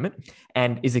at the moment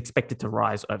and is expected to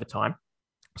rise over time.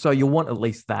 So you'll want at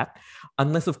least that,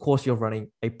 unless of course you're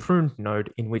running a pruned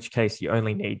node, in which case you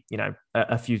only need,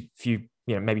 a few,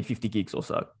 maybe 50 gigs or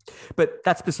so. But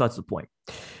that's besides the point.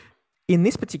 In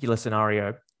this particular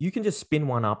scenario, you can just spin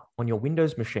one up on your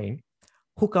Windows machine,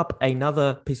 hook up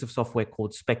another piece of software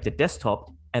called Spectre Desktop,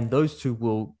 and those two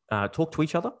will talk to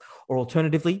each other. Or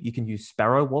alternatively, you can use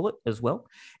Sparrow Wallet as well.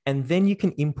 And then you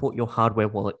can import your hardware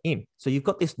wallet in. So you've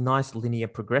got this nice linear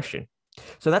progression.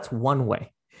 So that's one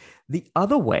way. The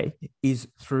other way is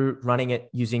through running it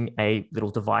using a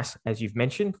little device, as you've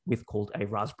mentioned, called a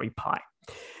Raspberry Pi.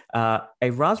 A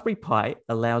Raspberry Pi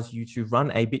allows you to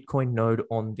run a Bitcoin node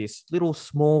on this little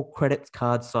small credit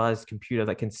card sized computer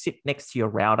that can sit next to your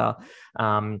router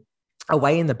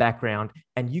away in the background,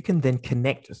 and you can then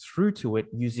connect through to it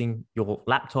using your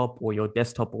laptop or your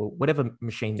desktop or whatever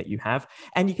machine that you have.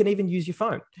 And you can even use your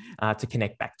phone to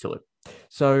connect back to it.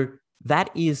 So that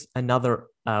is another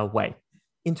way.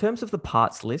 In terms of the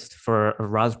parts list for a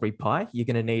Raspberry Pi, you're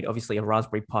going to need obviously a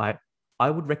Raspberry Pi. I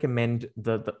would recommend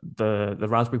the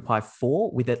Raspberry Pi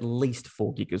 4 with at least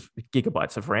 4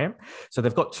 gigabytes of RAM. So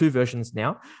they've got 2 versions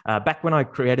now. Back when I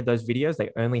created those videos,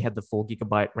 they only had the 4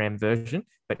 gigabyte RAM version,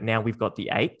 but now we've got the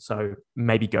 8. So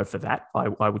maybe go for that.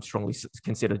 I would strongly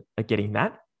consider getting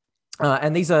that.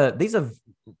 And these are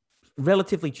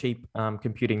relatively cheap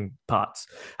computing parts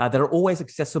that are always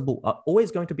accessible, are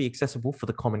always going to be accessible for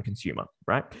the common consumer,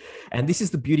 right? And this is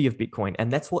the beauty of Bitcoin.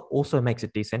 And that's what also makes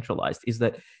it decentralized, is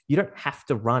that you don't have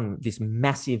to run this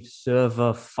massive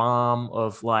server farm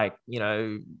of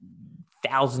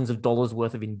thousands of dollars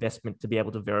worth of investment to be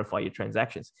able to verify your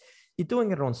transactions. You're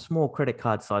doing it on small credit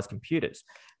card sized computers.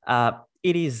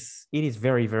 It is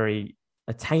very, very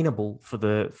attainable for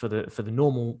the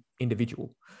normal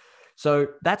individual. So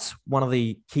that's one of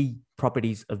the key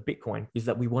properties of Bitcoin, is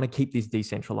that we want to keep these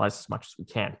decentralized as much as we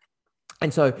can.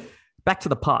 And so back to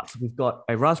the parts, we've got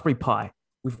a Raspberry Pi.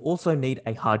 We also need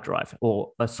a hard drive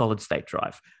or a solid state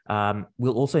drive.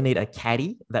 We'll also need a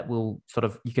caddy that will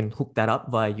you can hook that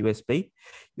up via USB.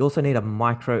 You also need a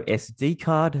micro SD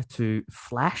card to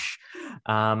flash,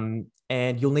 and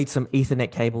you'll need some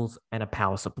Ethernet cables and a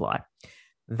power supply.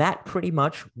 That pretty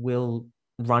much will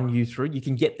run you through. You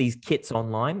can get these kits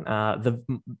online. A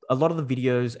lot of the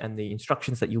videos and the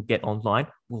instructions that you'll get online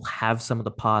will have some of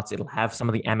the parts. It'll have some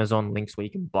of the Amazon links where you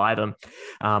can buy them.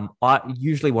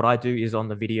 Usually what I do is on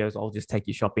the videos, I'll just take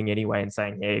you shopping anyway and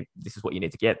saying, hey, this is what you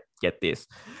need to get this.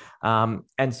 And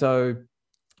so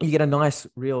you get a nice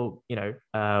real,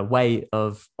 way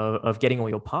of getting all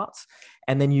your parts.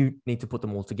 And then you need to put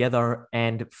them all together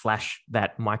and flash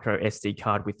that micro SD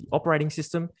card with the operating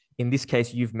system. In this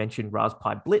case, you've mentioned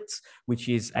Raspberry Blitz, which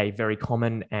is a very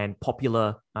common and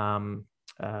popular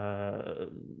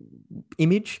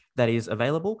image that is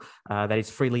available, that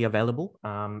is freely available.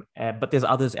 But there's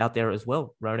others out there as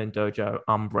well: Ronin Dojo,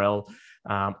 Umbrel,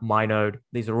 MyNode.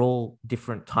 These are all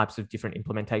different types of different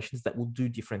implementations that will do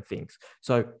different things.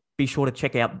 So be sure to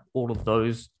check out all of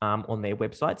those on their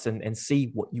websites and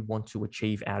see what you want to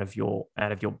achieve out of your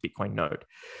Bitcoin node.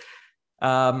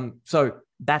 So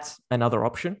that's another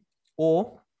option.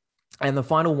 And the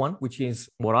final one, which is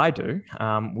what I do,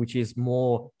 which is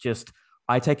more just,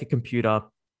 I take a computer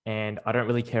and I don't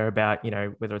really care about,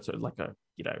 whether it's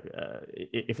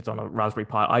if it's on a Raspberry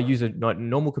Pi. I use a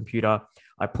normal computer.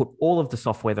 I put all of the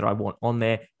software that I want on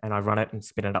there and I run it and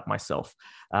spin it up myself.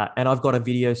 And I've got a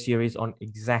video series on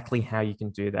exactly how you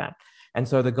can do that. And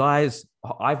so the guys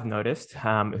I've noticed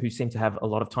who seem to have a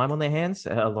lot of time on their hands,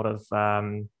 a lot of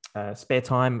spare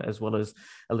time, as well as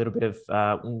a little bit of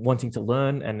wanting to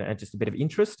learn and just a bit of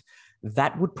interest,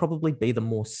 that would probably be the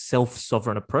more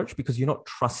self-sovereign approach, because you're not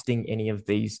trusting any of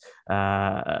these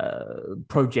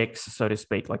projects, so to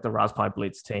speak, like the Raspberry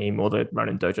Blitz team or the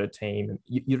Ronin Dojo team.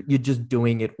 You're just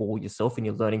doing it all yourself and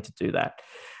you're learning to do that.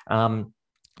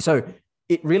 So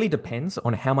it really depends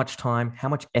on how much time, how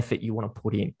much effort you want to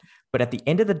put in. But at the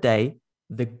end of the day,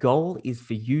 the goal is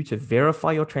for you to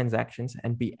verify your transactions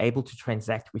and be able to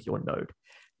transact with your node.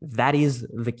 That is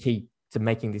the key to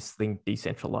making this thing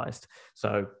decentralized.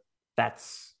 So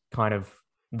that's kind of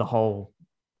the whole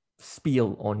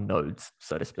spiel on nodes,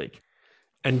 so to speak.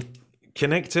 And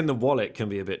connecting the wallet can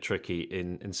be a bit tricky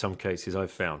in some cases,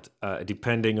 I've found,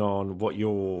 depending on what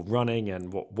you're running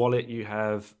and what wallet you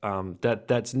have.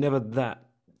 That's never that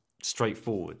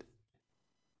straightforward.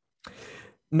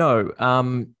 No,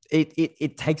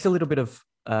 it takes a little bit of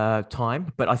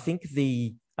time, but I think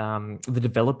the the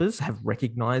developers have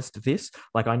recognized this.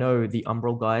 Like I know the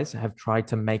Umbrel guys have tried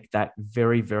to make that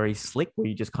very, very slick, where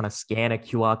you just kind of scan a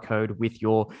QR code with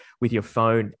your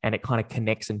phone and it kind of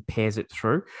connects and pairs it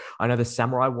through. I know the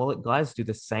Samurai Wallet guys do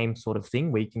the same sort of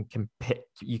thing, where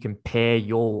you can pair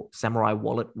your Samurai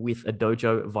Wallet with a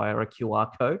Dojo via a QR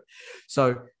code.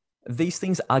 So these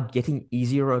things are getting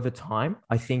easier over time.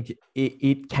 I think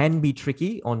it can be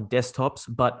tricky on desktops,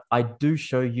 but I do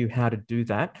show you how to do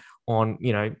that on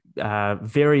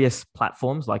various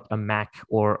platforms like a Mac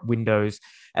or Windows,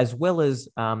 as well as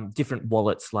different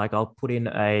wallets. Like I'll put in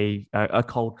a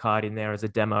Coldcard in there as a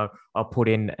demo. I'll put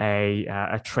in a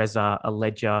Trezor, a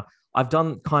Ledger. I've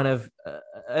done kind of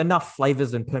enough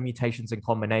flavors and permutations and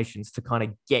combinations to kind of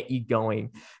get you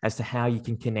going as to how you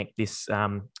can connect this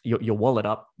your wallet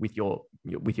up with your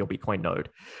Bitcoin node.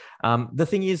 The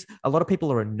thing is, a lot of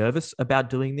people are nervous about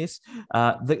doing this.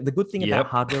 The good thing about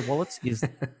hardware wallets is,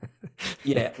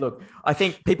 look, I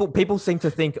think people seem to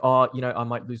think, I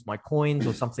might lose my coins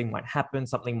or something might happen,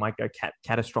 something might go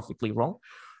catastrophically wrong.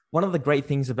 One of the great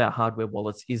things about hardware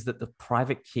wallets is that the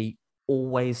private key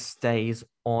always stays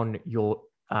on your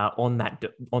on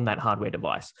that hardware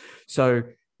device. So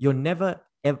you're never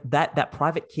that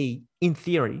private key, in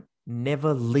theory,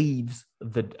 never leaves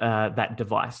that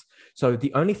device. So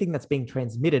the only thing that's being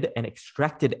transmitted and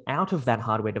extracted out of that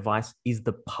hardware device is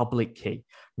the public key,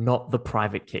 not the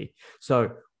private key.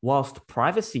 So whilst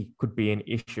privacy could be an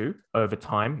issue over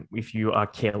time if you are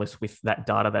careless with that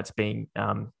data that's being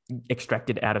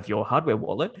extracted out of your hardware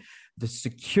wallet, the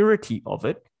security of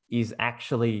it is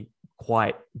actually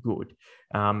quite good,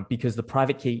 because the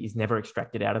private key is never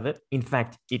extracted out of it. In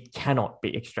fact, it cannot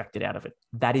be extracted out of it.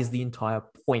 That is the entire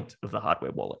point of the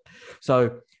hardware wallet.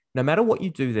 So no matter what you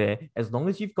do there, as long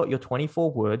as you've got your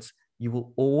 24 words, you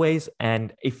will always,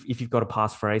 and if you've got a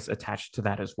passphrase attached to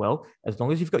that as well, as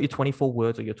long as you've got your 24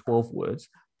 words or your 12 words,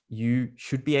 you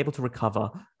should be able to recover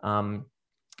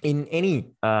in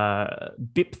any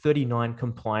BIP39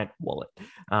 compliant wallet.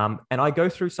 And I go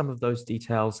through some of those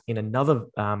details in another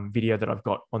video that I've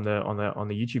got on the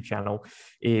YouTube channel,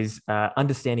 is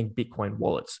understanding Bitcoin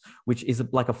wallets, which is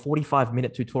like a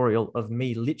 45-minute tutorial of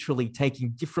me literally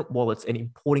taking different wallets and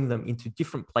importing them into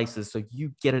different places, so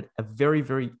you get a very,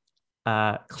 very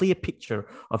clear picture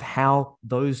of how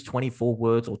those 24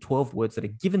 words or 12 words that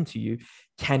are given to you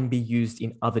can be used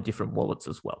in other different wallets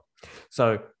as well.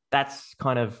 So that's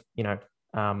kind of,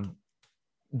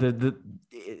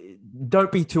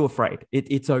 don't be too afraid.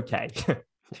 It's okay.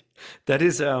 That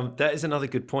is another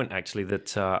good point, actually,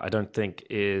 that I don't think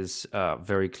is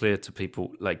very clear to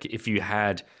people. Like if you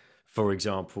had, for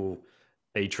example,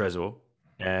 a Trezor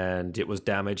and it was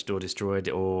damaged or destroyed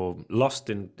or lost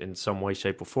in some way,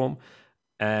 shape or form,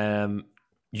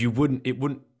 you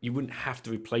wouldn't have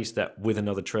to replace that with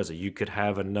another Trezor. You could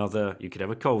have a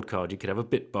Coldcard, you could have a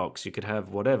Bitbox, you could have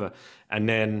whatever, and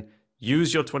then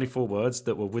use your 24 words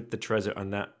that were with the Trezor,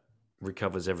 and that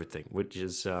recovers everything, which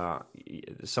is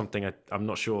something I'm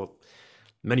not sure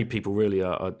many people really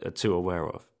are too aware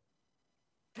of.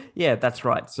 Yeah, that's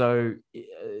right. So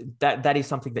that is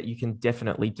something that you can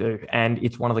definitely do, and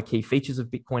it's one of the key features of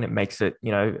Bitcoin. It makes it,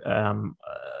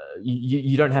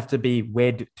 you don't have to be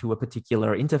wed to a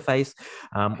particular interface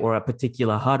or a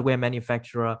particular hardware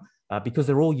manufacturer, because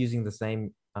they're all using the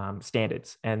same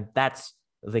standards, and that's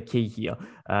the key here.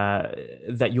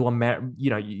 That you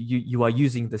are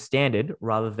using the standard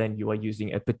rather than you are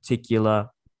using a particular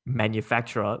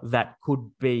manufacturer that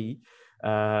could be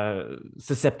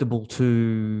susceptible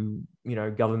to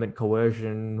government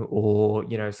coercion or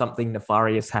something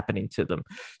nefarious happening to them.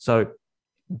 So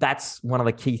that's one of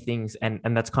the key things, and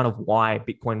that's kind of why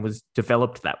Bitcoin was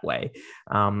developed that way,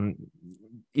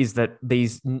 is that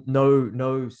these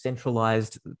no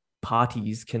centralized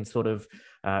parties can sort of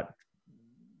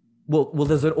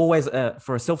there's always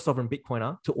for a self-sovereign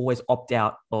Bitcoiner to always opt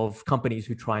out of companies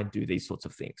who try and do these sorts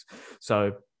of things.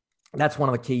 So that's one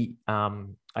of the key,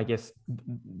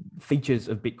 features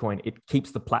of Bitcoin. It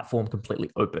keeps the platform completely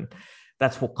open.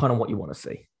 That's what you want to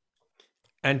see.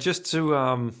 And just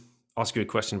to ask you a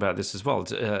question about this as well,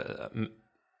 the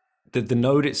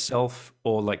node itself,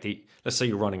 or like let's say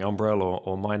you're running Umbrel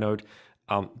or MyNode,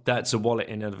 that's a wallet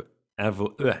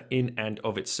in and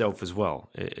of itself as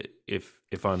well,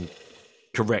 if I'm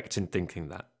correct in thinking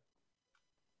that.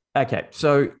 Okay,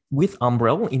 so with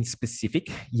Umbrel in specific,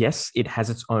 yes, it has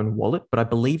its own wallet, but I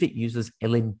believe it uses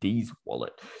LND's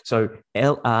wallet. So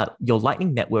your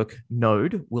Lightning Network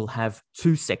node will have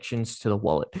two sections to the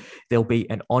wallet. There'll be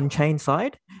an on-chain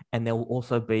side, and there will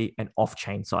also be an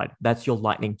off-chain side. That's your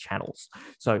Lightning channels.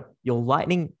 So your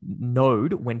Lightning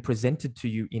node, when presented to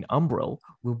you in Umbrel,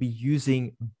 will be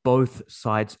using both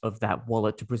sides of that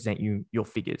wallet to present you your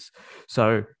figures.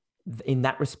 So in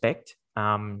that respect,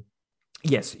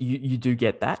 yes, you do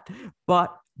get that,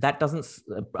 but that doesn't.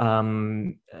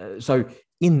 So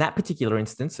in that particular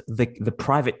instance, the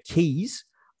private keys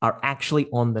are actually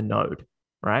on the node,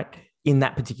 right? In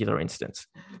that particular instance.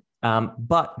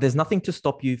 But there's nothing to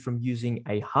stop you from using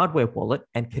a hardware wallet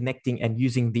and connecting and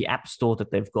using the app store that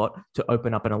they've got to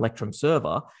open up an Electrum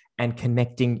server and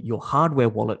connecting your hardware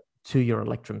wallet to your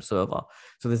Electrum server.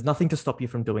 So there's nothing to stop you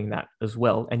from doing that as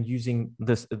well and using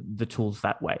the tools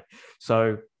that way.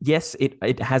 So yes,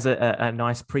 it has a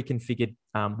nice pre-configured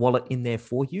wallet in there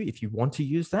for you if you want to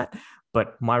use that.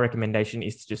 But my recommendation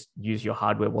is to just use your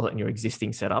hardware wallet and your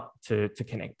existing setup to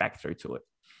connect back through to it.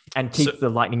 And keep the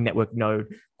Lightning Network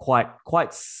node quite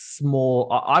small.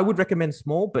 I would recommend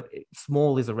small, but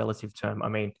small is a relative term. I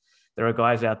mean, there are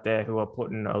guys out there who are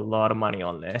putting a lot of money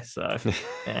on there. So,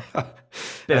 yeah.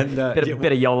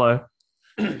 bit of YOLO.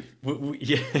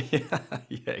 Yeah,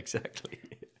 exactly.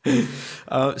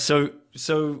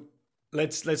 So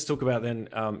let's talk about then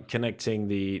connecting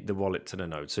the wallet to the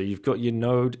node. So you've got your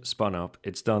node spun up.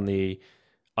 It's done the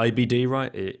IBD,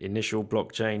 right? Initial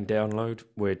blockchain download,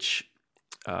 which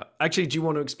actually, do you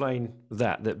want to explain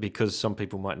that because some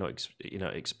people might not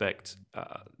expect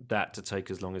that to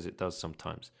take as long as it does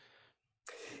sometimes?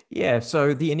 Yeah,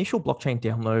 so the initial blockchain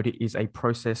download is a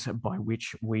process by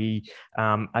which we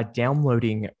are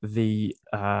downloading the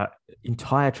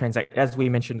entire transaction. As we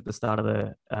mentioned at the start of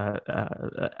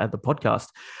the podcast,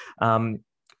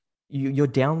 you're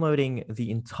downloading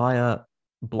the entire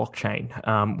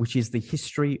blockchain, which is the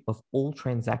history of all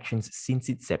transactions since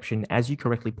inception, as you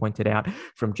correctly pointed out,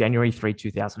 from January 3,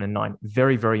 2009.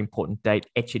 Very, very important date.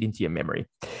 Etch it into your memory.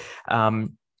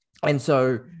 And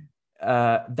so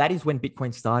that is when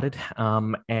Bitcoin started,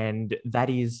 and that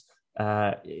is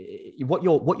what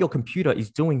your computer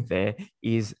is doing there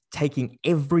is taking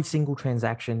every single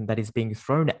transaction that is being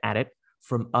thrown at it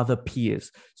from other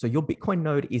peers. So your Bitcoin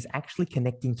node is actually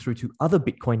connecting through to other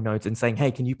Bitcoin nodes and saying,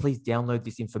 hey, can you please download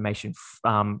this information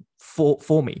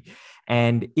for me?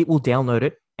 And it will download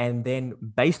it. And then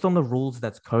based on the rules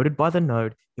that's coded by the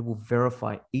node, it will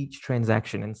verify each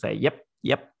transaction and say, yep.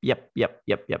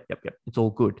 It's all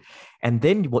good. And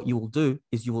then what you will do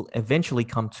is you will eventually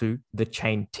come to the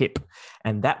chain tip.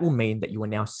 And that will mean that you are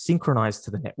now synchronized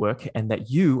to the network and that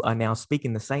you are now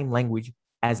speaking the same language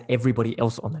as everybody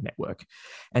else on the network.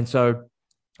 And so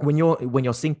when you're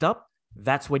synced up,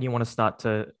 that's when you want to start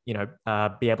to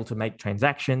be able to make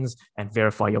transactions and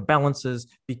verify your balances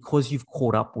because you've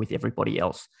caught up with everybody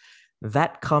else.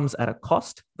 That comes at a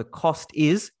cost. The cost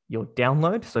is your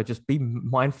download. So just be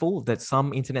mindful that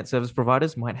some internet service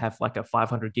providers might have like a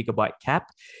 500 gigabyte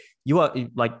cap. You are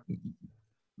like,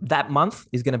 that month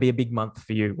is going to be a big month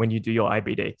for you when you do your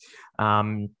IBD.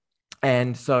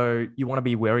 And so you want to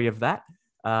be wary of that.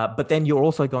 But then you're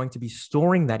also going to be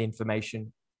storing that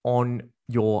information on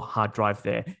your hard drive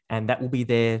there. And that will be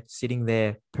there, sitting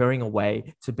there, purring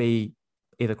away to be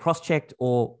either cross-checked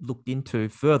or looked into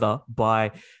further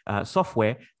by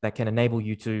software that can enable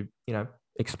you to,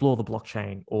 explore the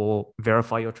blockchain or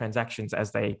verify your transactions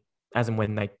as and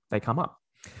when they come up.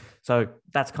 So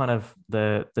that's kind of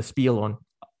the spiel on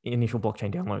initial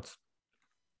blockchain downloads.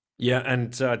 Yeah,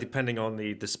 and depending on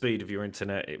the speed of your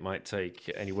internet, it might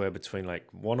take anywhere between like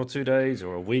 1 or 2 days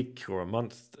or a week or a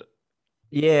month.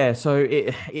 Yeah, so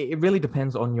it really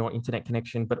depends on your internet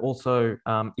connection, but also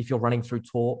if you're running through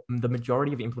Tor, the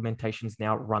majority of implementations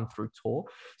now run through Tor.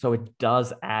 So it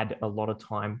does add a lot of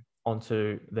time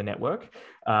onto the network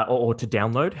or to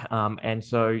download. And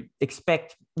so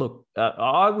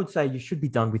I would say you should be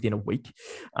done within a week.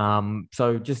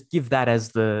 So just give that as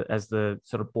the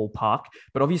sort of ballpark.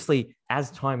 But obviously, as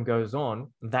time goes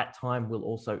on, that time will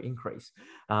also increase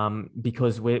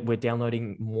because we're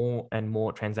downloading more and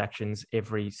more transactions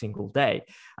every single day.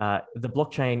 The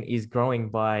blockchain is growing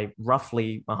by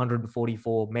roughly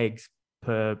 144 megs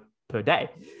per day.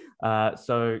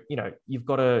 So you've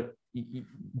got to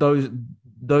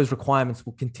those requirements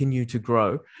will continue to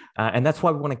grow. And that's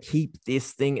why we want to keep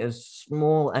this thing as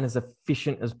small and as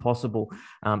efficient as possible.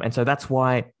 And so that's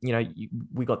why,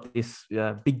 we got this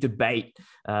big debate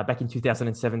back in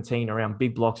 2017 around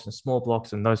big blocks and small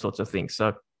blocks and those sorts of things.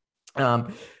 So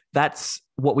that's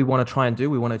what we want to try and do.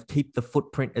 We want to keep the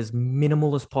footprint as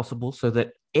minimal as possible so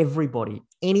that everybody,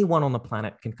 anyone on the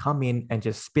planet can come in and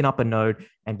just spin up a node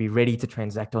and be ready to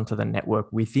transact onto the network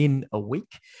within a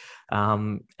week.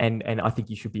 And I think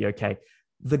you should be okay.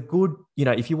 The good,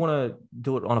 if you want to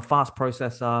do it on a fast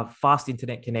processor, fast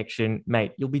internet connection,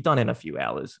 mate, you'll be done in a few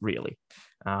hours, really.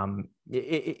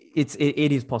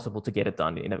 It is possible to get it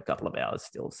done in a couple of hours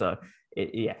still. So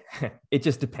it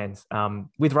just depends.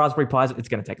 With Raspberry Pis, it's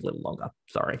going to take a little longer.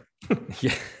 Sorry.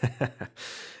 Yeah.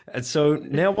 And so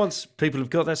now, once people have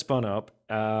got that spun up,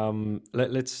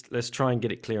 let's try and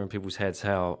get it clear in people's heads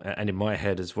how, and in my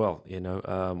head as well.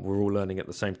 We're all learning at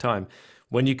the same time.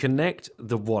 When you connect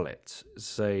the wallet,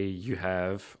 say you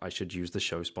have, I should use the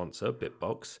show sponsor,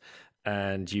 Bitbox,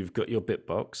 and you've got your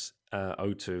Bitbox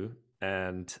O2,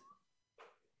 and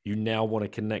you now want to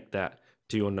connect that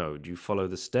to your node. You follow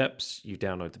the steps, you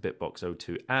download the Bitbox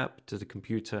O2 app to the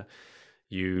computer,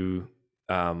 you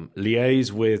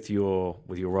liaise with your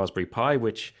Raspberry Pi,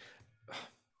 which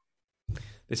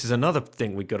this is another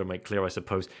thing we've got to make clear, I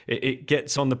suppose. It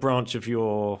gets on the branch of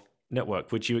your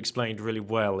network, which you explained really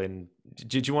well.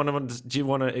 Do you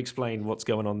want to explain what's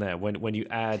going on there when you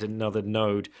add another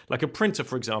node, like a printer,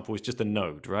 for example, is just a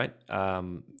node, right?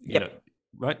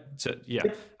 Right? So yeah,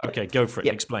 okay, go for it.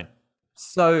 Yep. Explain.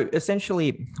 So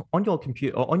essentially, on your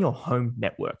computer or on your home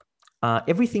network,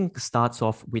 everything starts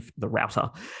off with the router.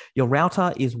 Your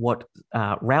router is what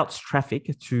routes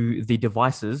traffic to the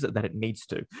devices that it needs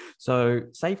to. So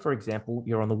say, for example,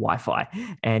 you're on the Wi-Fi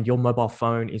and your mobile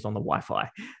phone is on the Wi-Fi.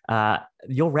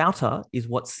 Your router is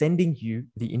what's sending you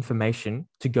the information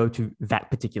to go to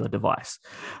that particular device.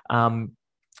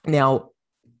 Now,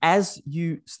 as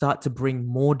you start to bring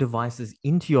more devices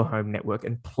into your home network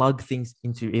and plug things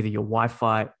into either your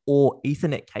Wi-Fi or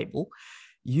Ethernet cable,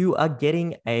 you are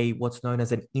getting what's known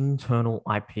as an internal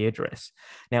IP address.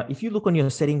 Now, if you look on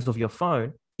your settings of your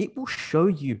phone, it will show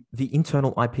you the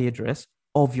internal IP address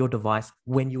of your device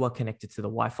when you are connected to the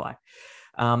Wi-Fi.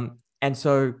 And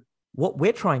so what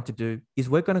we're trying to do is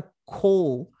we're going to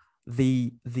call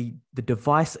the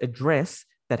device address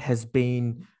that has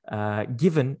been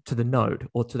given to the node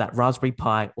or to that Raspberry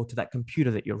Pi or to that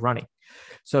computer that you're running.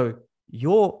 So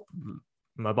your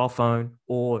mobile phone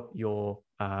or your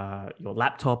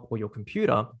laptop or your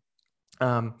computer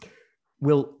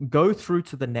will go through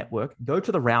to the network, go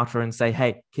to the router and say,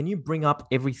 hey, can you bring up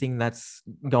everything that's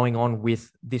going on with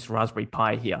this Raspberry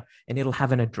Pi here? And it'll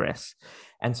have an address.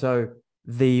 And so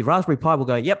the Raspberry Pi will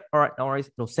go, yep, all right, no worries.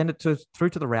 It'll send it through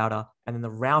to the router, and then the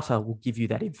router will give you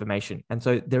that information. And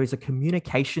so there is a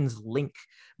communications link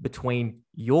between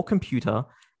your computer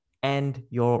and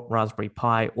your Raspberry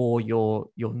Pi or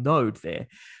your node there.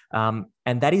 And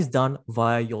that is done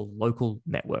via your local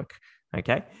network,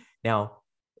 okay? Now,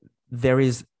 there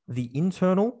is the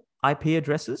internal IP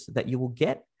addresses that you will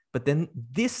get, but then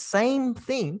this same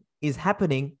thing is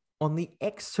happening on the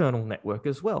external network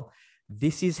as well.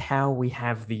 This is how we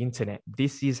have the internet.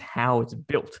 This is how it's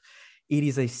built. It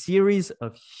is a series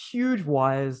of huge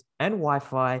wires and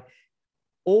Wi-Fi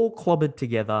all clobbered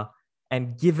together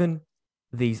and given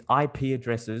these IP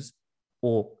addresses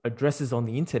or addresses on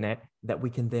the internet that we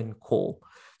can then call.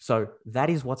 So that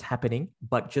is what's happening,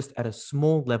 but just at a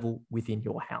small level within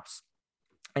your house.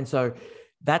 And so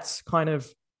that's kind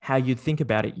of how you think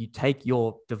about it. You take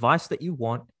your device that you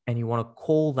want and you want to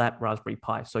call that Raspberry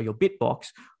Pi. So your Bitbox,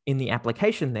 in the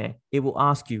application there, it will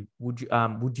ask you, would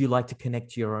you like to connect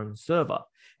to your own server?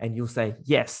 And you'll say,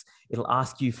 yes. It'll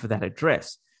ask you for that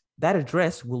address. That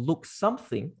address will look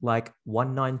something like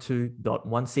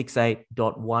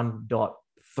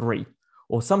 192.168.1.3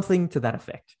 or something to that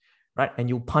effect, right? And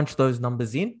you'll punch those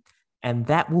numbers in, and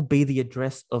that will be the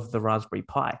address of the Raspberry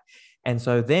Pi. And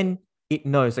so then it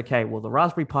knows, okay, well, the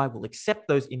Raspberry Pi will accept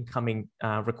those incoming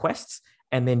requests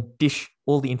and then dish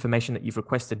all the information that you've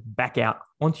requested back out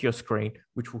onto your screen,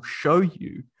 which will show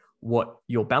you what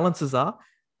your balances are.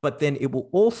 But then it will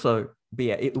also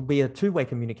be a two-way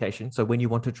communication. So when you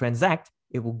want to transact,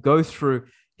 it will go through,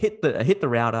 hit the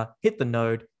router, hit the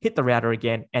node, hit the router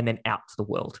again, and then out to the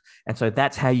world. And so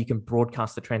that's how you can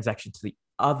broadcast the transaction to the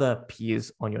other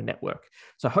peers on your network.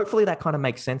 So hopefully that kind of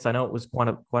makes sense. I know it was quite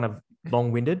of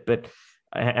long-winded,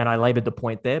 and I labored the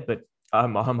point there, but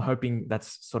I'm hoping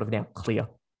that's sort of now clear.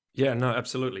 Yeah, no,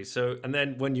 absolutely. So, and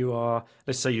then when you are,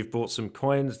 let's say you've bought some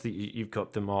coins that you've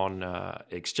got them on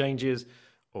exchanges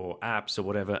or apps or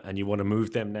whatever, and you want to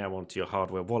move them now onto your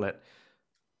hardware wallet,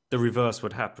 the reverse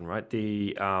would happen, right?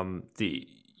 You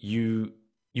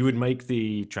would make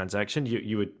the transaction.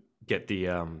 You would get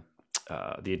the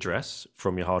address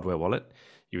from your hardware wallet.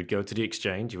 You would go to the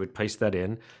exchange. You would paste that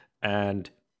in and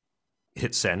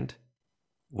hit send.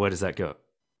 where does that go?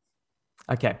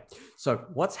 Okay, so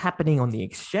what's happening on the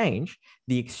exchange?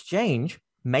 The exchange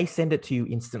may send it to you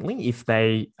instantly if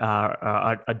they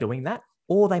are doing that,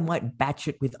 or they might batch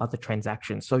it with other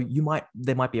transactions. So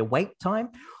there might be a wait time.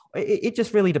 It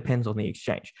just really depends on the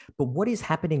exchange. But what is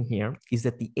happening here is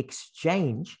that the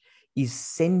exchange is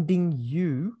sending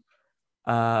you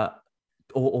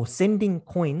or sending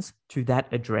coins to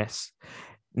that address.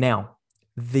 Now,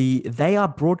 they are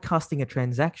broadcasting a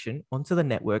transaction onto the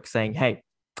network saying, hey,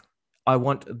 I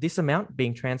want this amount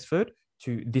being transferred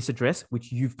to this address,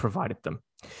 which you've provided them.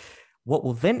 What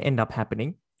will then end up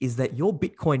happening is that your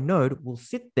Bitcoin node will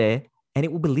sit there and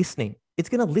it will be listening. It's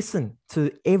going to listen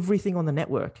to everything on the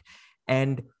network,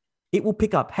 and it will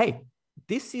pick up, hey,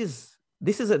 this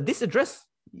address,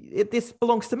 this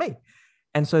belongs to me.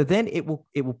 And so then it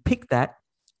will pick that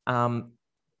out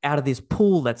of this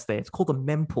pool that's there. It's called a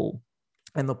mempool.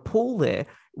 And the pool there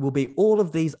will be all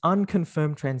of these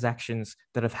unconfirmed transactions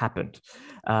that have happened.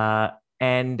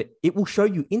 And it will show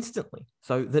you instantly.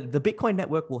 So the Bitcoin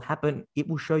network will happen. It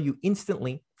will show you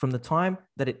instantly from the time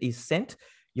that it is sent.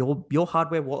 Your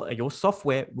hardware, your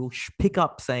software will pick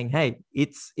up saying, hey,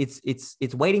 it's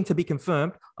waiting to be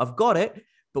confirmed. I've got it,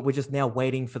 but we're just now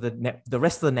waiting for the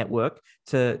rest of the network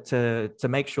to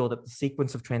make sure that the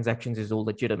sequence of transactions is all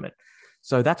legitimate.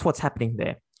 So that's what's happening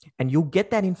there. And you'll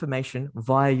get that information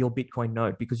via your Bitcoin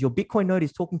node, because your Bitcoin node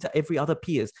is talking to every other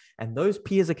peers, and those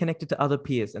peers are connected to other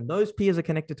peers, and those peers are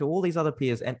connected to all these other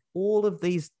peers, and all of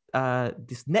these,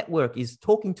 this network is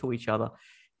talking to each other,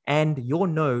 and your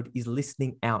node is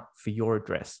listening out for your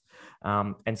address,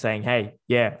 and saying, hey,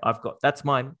 yeah, that's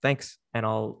mine, thanks, and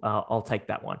I'll take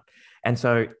that one. And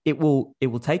so it will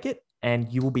take it,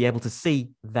 and you will be able to see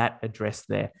that address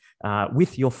there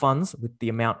with your funds, with the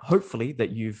amount, hopefully, that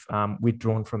you've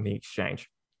withdrawn from the exchange.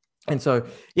 And so,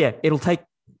 yeah, it'll take,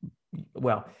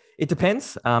 well, it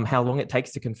depends how long it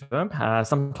takes to confirm.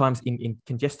 Sometimes in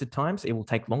congested times, it will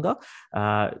take longer.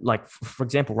 Like, for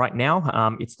example, right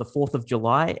now, it's the 4th of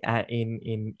July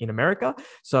in America.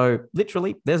 So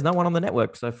literally, there's no one on the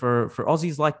network. So for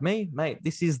Aussies like me, mate,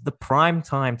 this is the prime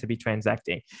time to be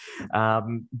transacting.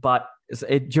 But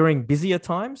during busier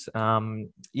times,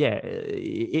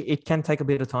 it can take a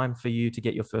bit of time for you to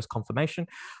get your first confirmation.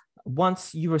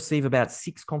 Once you receive about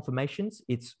 6 confirmations,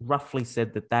 it's roughly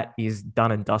said that is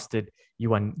done and dusted.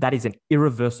 That is an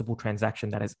irreversible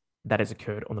transaction that has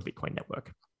occurred on the Bitcoin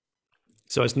network.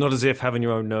 So it's not as if having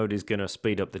your own node is going to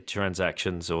speed up the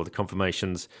transactions or the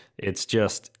confirmations. It's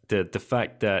just the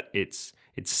fact that it's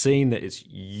seen that it's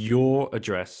your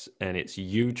address and it's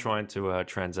you trying to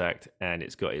transact, and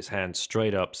it's got its hand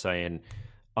straight up saying,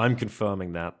 I'm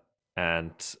confirming that,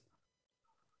 and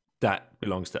that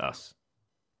belongs to us.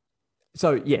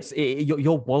 So yes,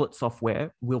 your wallet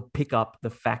software will pick up the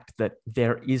fact that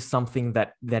there is something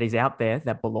that is out there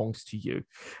that belongs to you.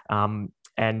 And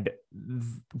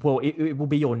well, it will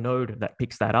be your node that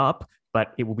picks that up,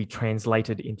 but it will be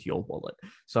translated into your wallet.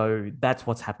 So that's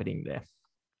what's happening there.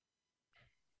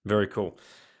 Very cool.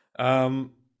 What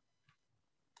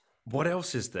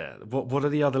else is there? What are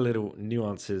the other little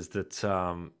nuances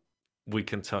that we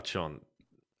can touch on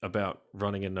about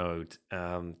running a node?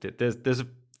 There's a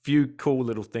few cool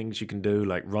little things you can do,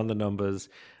 like run the numbers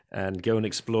and go and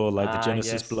explore like the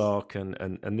Genesis block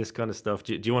and this kind of stuff.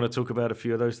 Do you want to talk about a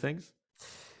few of those things?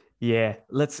 Yeah,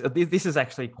 this is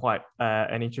actually quite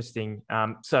an interesting.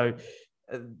 So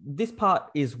this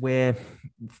part is where,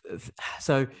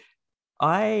 a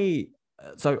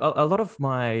lot of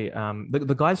my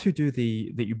the guys who do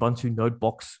the Ubuntu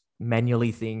Nodebox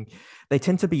manually thing, they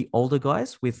tend to be older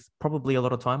guys with probably a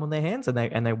lot of time on their hands,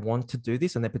 and they want to do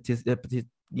this, and they're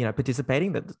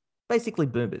participating. That basically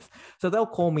boomers. So they'll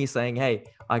call me saying, "Hey,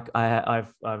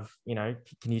 I've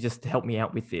can you just help me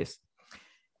out with this?"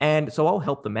 And so I'll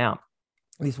help them out.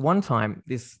 This one time,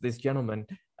 this gentleman,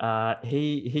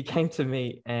 he came to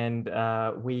me, and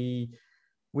we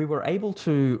were able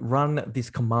to run this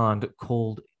command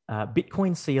called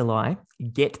Bitcoin CLI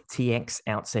get TX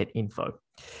outset info.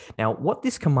 Now, what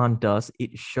this command does,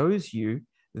 it shows you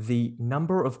the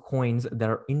number of coins that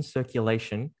are in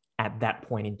circulation at that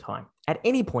point in time, at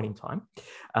any point in time.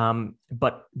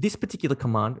 But this particular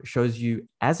command shows you,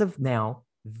 as of now,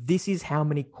 this is how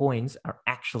many coins are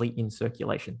actually in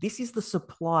circulation. This is the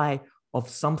supply of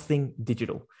something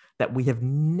digital that we have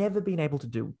never been able to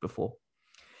do before.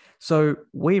 So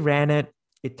we ran it.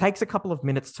 It takes a couple of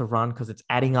minutes to run because it's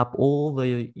adding up all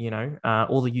the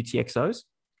UTXOs,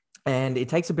 and it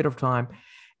takes a bit of time.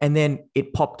 And then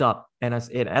it popped up, and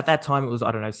at that time it was,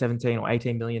 17 or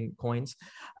 18 million coins.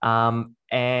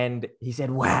 And he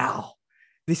said, "Wow,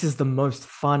 this is the most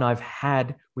fun I've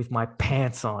had with my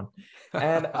pants on.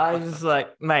 And I was like,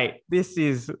 mate, this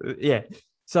is, yeah.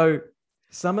 So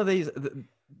some of these,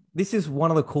 this is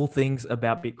one of the cool things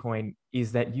about Bitcoin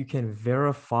is that you can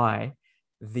verify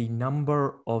the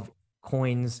number of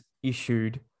coins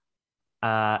issued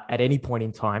at any point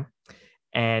in time.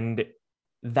 And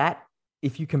that,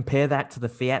 if you compare that to the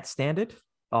fiat standard,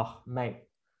 oh, mate,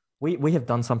 we have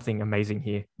done something amazing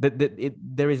here.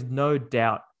 There is no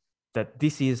doubt that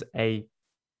this is a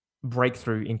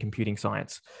breakthrough in computing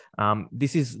science.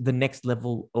 This is the next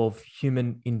level of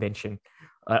human invention.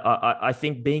 I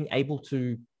think being able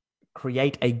to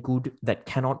create a good that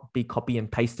cannot be copy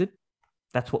and pasted,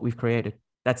 that's what we've created.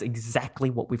 That's exactly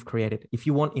what we've created. If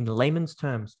you want, in layman's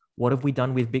terms, what have we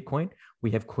done with Bitcoin?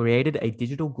 We have created a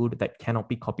digital good that cannot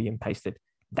be copy and pasted.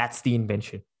 That's the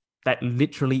invention. That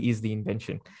literally is the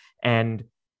invention. And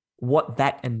what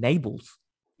that enables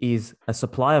is a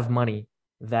supply of money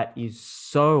that is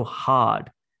so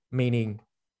hard, meaning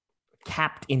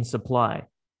capped in supply,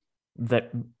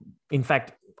 that, in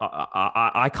fact,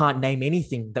 I can't name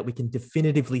anything that we can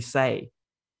definitively say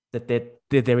that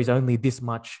there is only this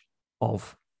much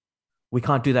of. We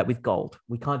can't do that with gold.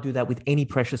 We can't do that with any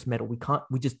precious metal.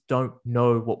 We just don't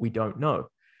know what we don't know.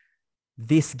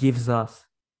 This gives us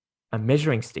a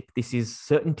measuring stick. This is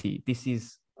certainty. This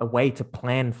is a way to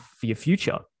plan for your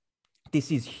future.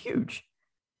 This is huge.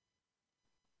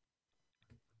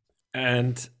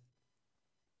 And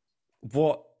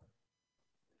did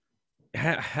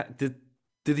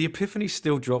the epiphany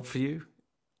still drop for you,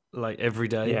 like every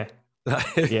day? Yeah,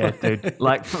 yeah, dude.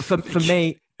 Like for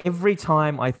me, every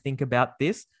time I think about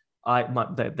this,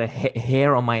 the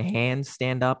hair on my hands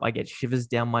stand up. I get shivers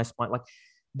down my spine. Like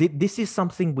this is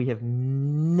something we have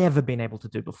never been able to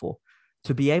do before.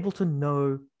 To be able to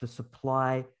know the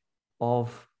supply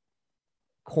of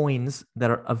coins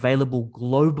that are available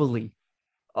globally.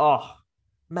 Oh,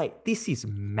 mate, this is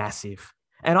massive.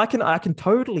 And I can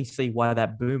totally see why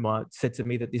that boomer said to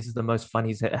me that this is the most fun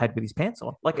he's had with his pants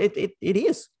on. Like it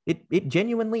is. It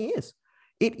genuinely is.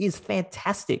 It is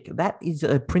fantastic. That is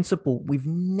a principle. We've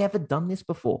never done this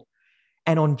before.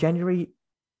 And on January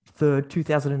 3rd,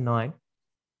 2009,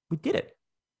 we did it.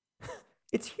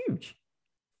 It's huge.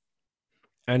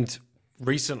 And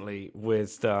recently,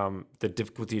 with the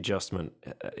difficulty adjustment,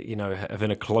 having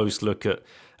a close look at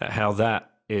how that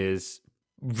is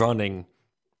running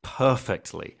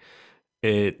perfectly,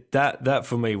 that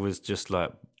for me was just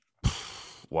like,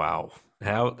 wow.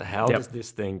 How does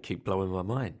this thing keep blowing my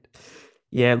mind?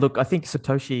 Yeah, look, I think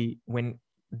Satoshi, when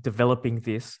developing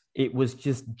this, it was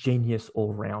just genius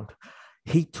all around.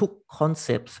 He took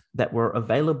concepts that were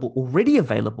already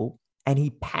available, and he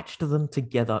patched them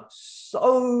together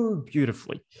so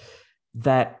beautifully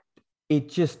that it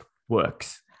just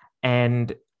works.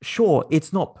 And sure,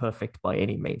 it's not perfect by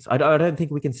any means. I don't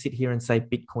think we can sit here and say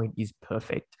Bitcoin is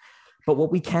perfect. But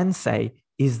what we can say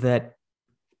is that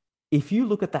if you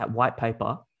look at that white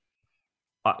paper,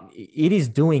 it is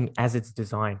doing as it's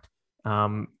designed.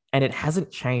 And it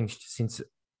hasn't changed since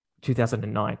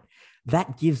 2009.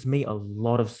 That gives me a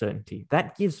lot of certainty.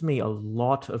 That gives me a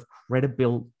lot of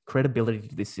credibility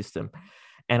to this system.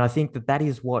 And I think that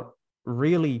is what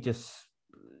really just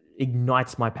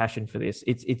ignites my passion for this.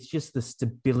 It's just the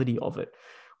stability of it.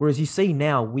 Whereas you see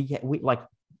now, we like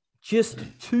just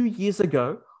 2 years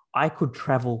ago, I could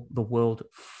travel the world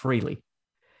freely.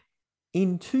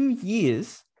 In 2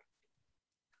 years,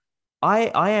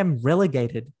 I am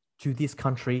relegated to this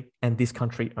country and this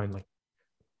country only.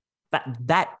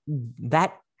 That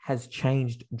has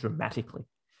changed dramatically.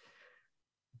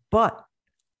 But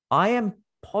I am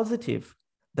positive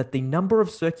that the number of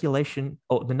circulation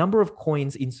or the number of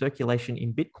coins in circulation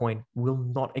in Bitcoin will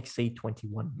not exceed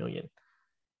 21 million.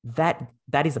 That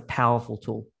is a powerful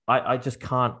tool. I just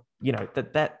can't,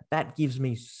 that gives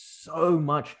me so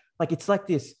much. Like, it's like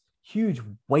this huge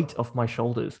weight off my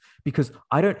shoulders because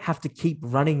I don't have to keep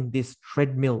running this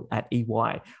treadmill at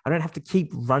EY. I don't have to keep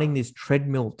running this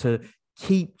treadmill to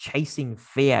keep chasing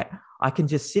fiat. I can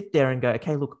just sit there and go,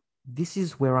 okay, look, this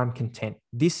is where I'm content.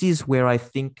 This is where I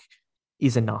think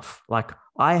is enough. Like,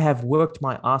 I have worked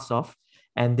my ass off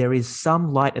and there is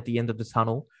some light at the end of the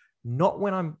tunnel, not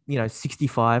when I'm,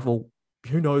 65 or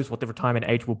who knows what the retirement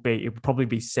age will be. It will probably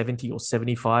be 70 or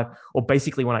 75 or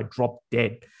basically when I drop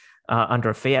dead under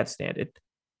a fiat standard.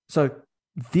 So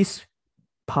this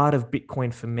part of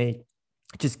Bitcoin for me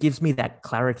just gives me that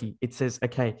clarity. It says,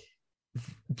 okay,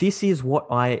 this is what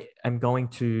I am going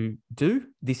to do.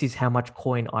 This is how much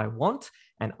coin I want.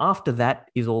 And after that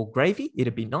is all gravy.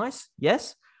 It'd be nice,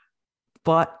 yes.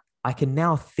 But I can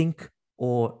now think,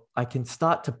 or I can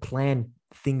start to plan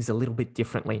things a little bit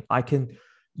differently. I can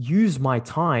use my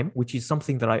time, which is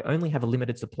something that I only have a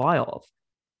limited supply of,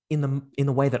 in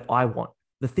the way that I want,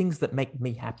 the things that make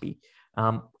me happy.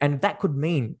 And that could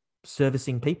mean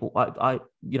servicing people.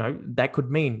 That could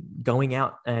mean going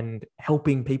out and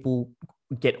helping people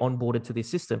get onboarded to this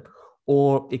system,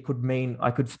 or it could mean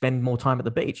I could spend more time at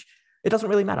the beach. It doesn't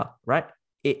really matter, right?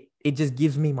 It just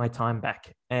gives me my time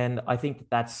back, and I think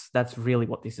that's really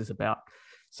what this is about.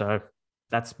 So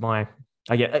that's my.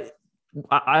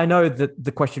 I know that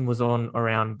the question was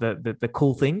around the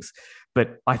cool things,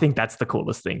 but I think that's the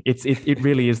coolest thing. It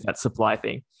really is that supply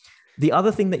thing. The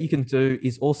other thing that you can do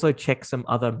is also check some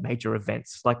other major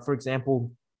events. Like, for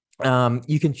example,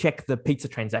 you can check the pizza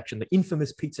transaction, the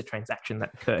infamous pizza transaction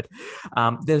that occurred.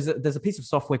 There's a piece of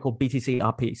software called BTC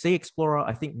RPC Explorer.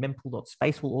 I think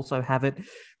mempool.space will also have it.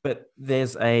 But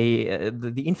there's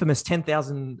the infamous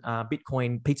 10,000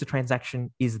 Bitcoin pizza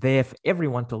transaction is there for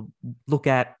everyone to look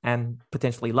at and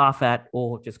potentially laugh at,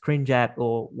 or just cringe at,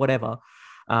 or whatever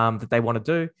that they want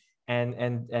to do.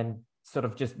 And sort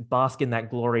of just bask in that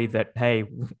glory that, hey,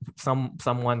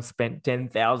 someone spent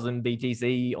 10,000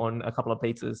 BTC on a couple of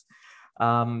pizzas.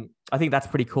 I think that's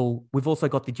pretty cool. We've also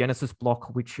got the Genesis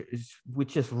block, which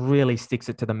just really sticks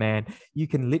it to the man. You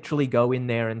can literally go in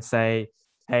there and say,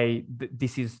 hey,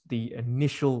 this is the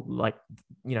initial,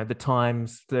 the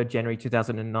times, 3rd January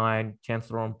 2009,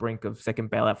 Chancellor on brink of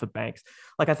second bailout for banks.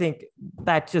 Like, I think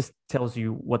that just tells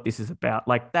you what this is about.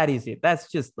 Like, that is it. That's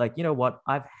just like, you know what?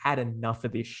 I've had enough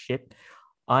of this shit.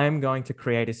 I am going to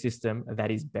create a system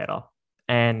that is better.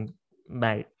 And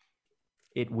mate,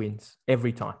 it wins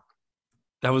every time.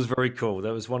 That was very cool.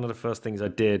 That was one of the first things I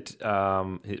did.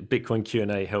 Bitcoin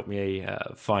Q&A helped me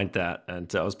find that.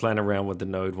 And I was playing around with the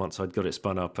node once I'd got it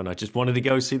spun up. And I just wanted to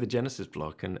go see the Genesis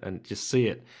block and just see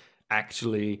it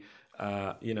actually.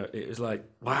 It was like,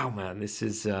 wow, man, this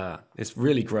is it's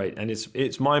really great. And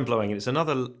it's mind-blowing. And it's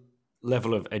another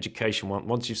level of education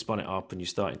once you've spun it up and you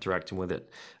start interacting with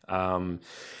it.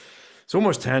 It's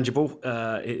almost tangible.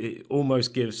 It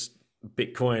almost gives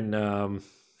Bitcoin...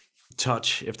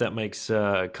 touch, if that makes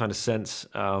kind of sense.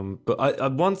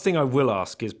 But one thing I will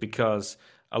ask is, because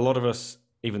a lot of us,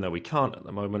 even though we can't at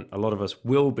the moment, a lot of us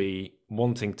will be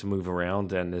wanting to move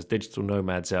around, and there's digital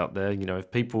nomads out there.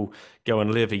 If people go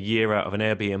and live a year out of an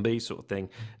Airbnb sort of thing,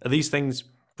 are these things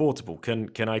portable?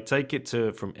 Can I take it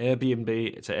from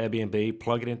Airbnb to Airbnb,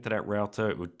 plug it into that router,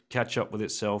 it would catch up with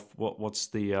itself? What's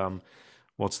the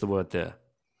word there?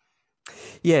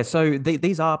 Yeah, so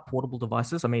these are portable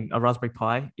devices. I mean, a Raspberry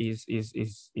Pi is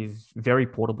very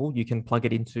portable. You can plug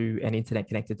it into an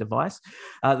internet-connected device.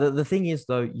 The thing is,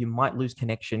 though, you might lose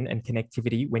connection and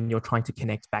connectivity when you're trying to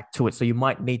connect back to it. So you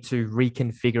might need to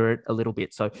reconfigure it a little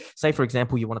bit. So say, for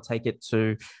example, you want to take it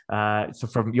so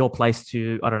from your place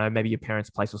to, I don't know, maybe your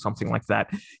parents' place or something like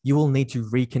that. You will need to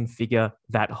reconfigure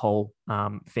that whole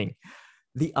thing.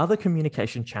 The other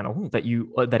communication channel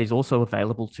that is also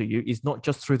available to you is not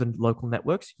just through the local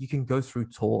networks. You can go through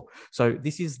Tor. So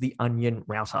this is the Onion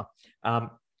router.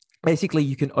 Basically,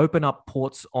 you can open up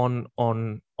ports on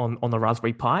the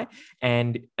Raspberry Pi,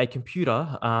 and a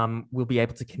computer will be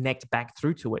able to connect back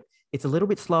through to it. It's a little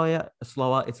bit slower. It's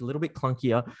a little bit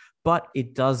clunkier, but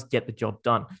it does get the job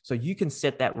done. So you can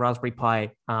set that Raspberry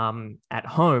Pi at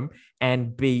home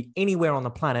and be anywhere on the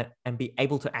planet and be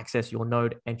able to access your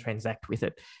node and transact with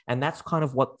it. And that's kind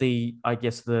of what the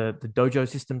Dojo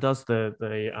system does,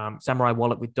 the Samurai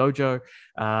wallet with Dojo.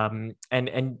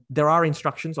 And there are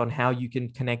instructions on how you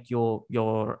can connect your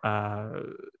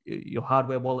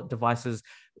hardware wallet devices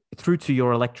through to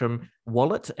your Electrum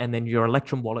wallet, and then your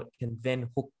Electrum wallet can then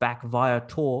hook back via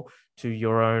Tor to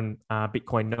your own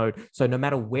Bitcoin node. So no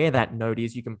matter where that node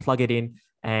is, you can plug it in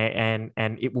and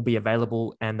it will be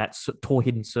available, and that Tor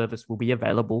hidden service will be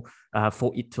available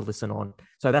for it to listen on.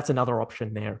 So that's another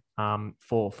option there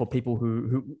for people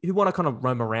who want to kind of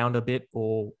roam around a bit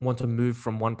or want to move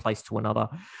from one place to another.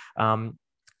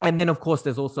 And then, of course,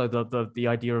 there's also the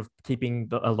idea of keeping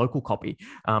a local copy.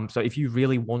 So if you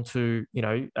really want to,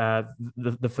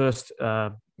 the first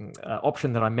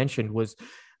option that I mentioned was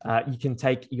you can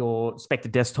take your Spectre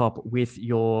desktop with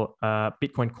your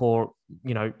Bitcoin Core,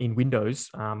 in Windows,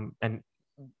 and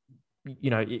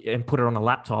put it on a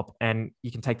laptop, and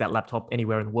you can take that laptop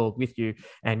anywhere in the world with you,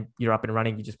 and you're up and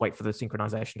running. You just wait for the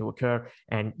synchronization to occur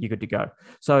and you're good to go.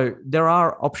 So there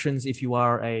are options if you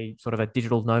are a sort of a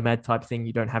digital nomad type thing.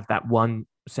 You don't have that one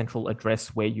central address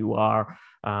where you are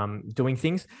doing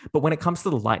things. But when it comes to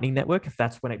the Lightning Network,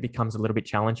 that's when it becomes a little bit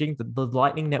challenging. The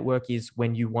Lightning Network is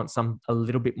when you want a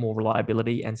little bit more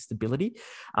reliability and stability.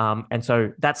 And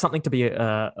so that's something to be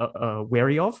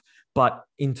wary of. But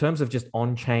in terms of just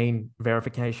on-chain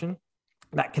verification,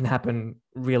 That can happen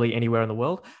really anywhere in the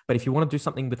world. But if you want to do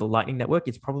something with the Lightning Network,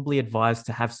 it's probably advised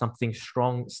to have something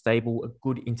strong, stable, a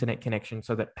good internet connection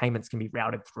so that payments can be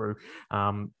routed through.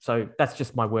 So that's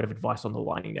just my word of advice on the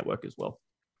Lightning Network as well.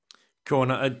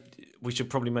 Cool. And we should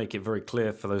probably make it very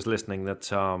clear for those listening that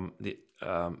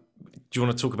do you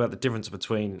want to talk about the difference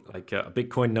between like a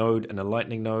Bitcoin node and a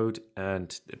Lightning node?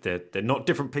 And they're not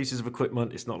different pieces of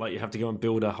equipment. It's not like you have to go and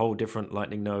build a whole different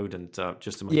Lightning node and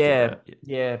just to make it.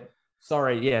 Yeah.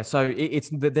 Sorry, yeah. So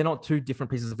they're not two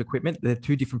different pieces of equipment. They're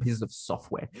two different pieces of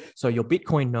software. So your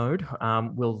Bitcoin node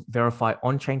will verify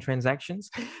on-chain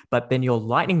transactions, but then your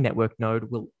Lightning Network node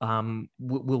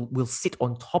will sit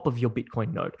on top of your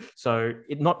Bitcoin node. So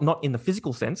not in the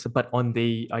physical sense, but on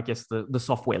the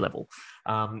software level.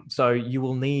 So you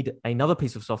will need another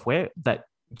piece of software that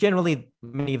generally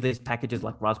many of these packages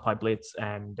like Raspberry Blitz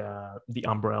and the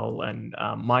Umbrel and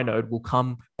MyNode will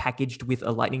come packaged with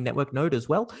a Lightning Network node as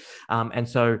well. And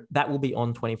so that will be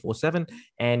on 24/7,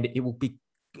 and it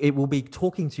will be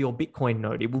talking to your Bitcoin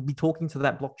node. It will be talking to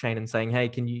that blockchain and saying, hey,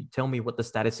 can you tell me what the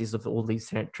status is of all these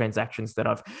transactions that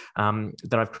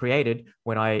I've created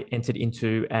when I entered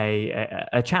into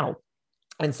a channel?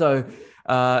 And so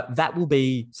that will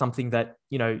be something that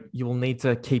you will need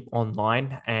to keep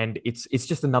online, and it's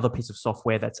just another piece of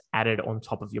software that's added on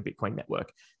top of your Bitcoin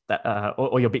network that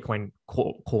or your Bitcoin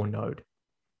core node.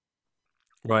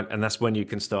 Right, and that's when you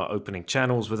can start opening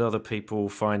channels with other people,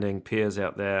 finding peers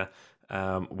out there.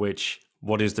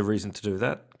 What is the reason to do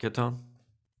that, Ketan?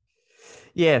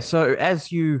 Yeah, so as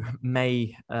you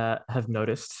may have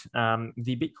noticed,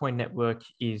 the Bitcoin network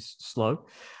is slow.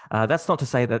 That's not to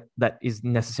say that that is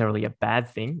necessarily a bad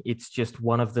thing. It's just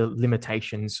one of the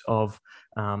limitations of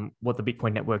what the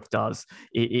Bitcoin network does.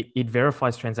 It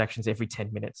verifies transactions every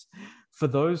 10 minutes. For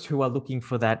those who are looking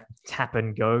for that tap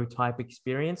and go type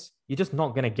experience, you're just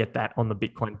not going to get that on the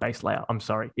Bitcoin base layer. I'm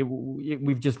sorry.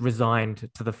 We've just resigned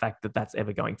to the fact that that's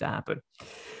ever going to happen.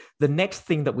 The next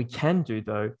thing that we can do,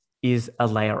 though, is a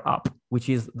layer up, which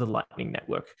is the Lightning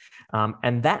Network.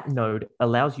 And that node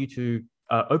allows you to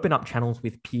open up channels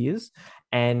with peers,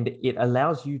 and it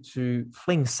allows you to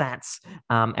fling sats.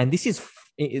 And this is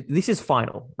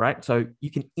final, right? So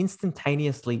you can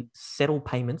instantaneously settle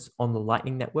payments on the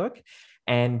Lightning Network,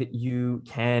 and you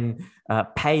can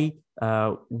pay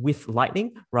with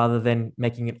Lightning rather than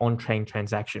making an on-chain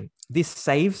transaction. This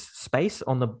saves space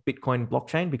on the Bitcoin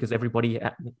blockchain because everybody,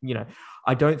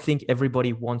 I don't think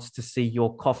everybody wants to see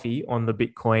your coffee on the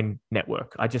Bitcoin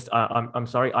network. I'm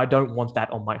sorry, I don't want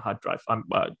that on my hard drive. I'm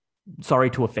sorry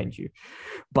to offend you.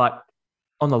 But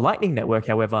on the Lightning Network,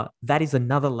 however, that is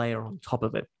another layer on top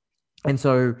of it. And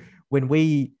so when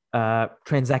we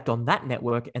transact on that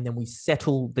network and then we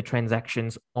settle the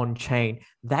transactions on chain,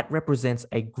 that represents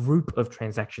a group of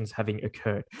transactions having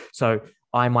occurred. So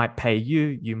I might pay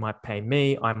you, you might pay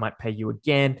me, I might pay you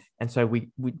again. And so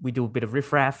we do a bit of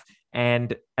riffraff.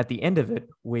 And at the end of it,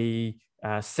 we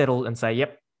settle and say,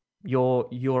 yep,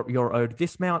 you're owed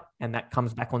this amount, and that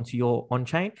comes back onto your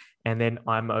on-chain. And then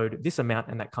I'm owed this amount,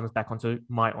 and that comes back onto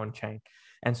my on-chain.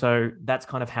 And so that's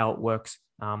kind of how it works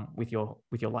with your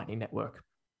Lightning Network.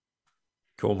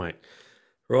 Cool, mate.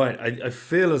 Right, I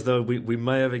feel as though we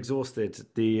may have exhausted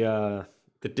the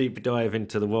deep dive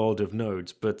into the world of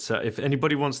nodes. But if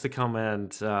anybody wants to come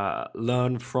and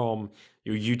learn from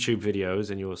your YouTube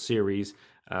videos and your series,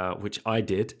 which I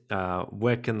did,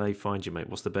 where can they find you, mate?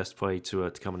 What's the best way to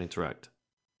come and interact?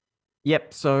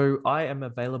 Yep. So I am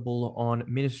available on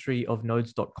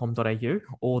ministryofnodes.com.au,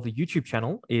 or the YouTube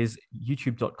channel is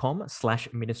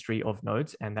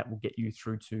youtube.com/ministryofnodes. And that will get you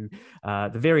through to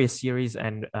the various series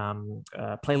and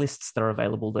playlists that are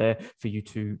available there for you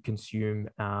to consume.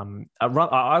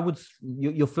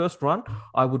 Your first run,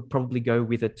 I would probably go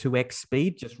with a 2x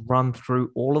speed, just run through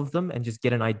all of them and just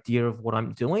get an idea of what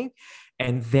I'm doing.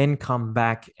 And then come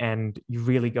back and you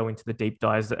really go into the deep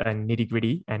dives and nitty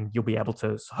gritty, and you'll be able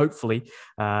to hopefully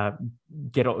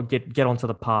get onto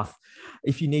the path.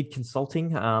 If you need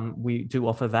consulting, we do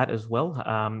offer that as well.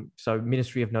 So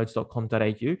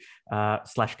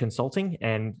ministryofnodes.com.au/consulting,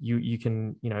 and you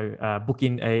can book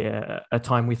in a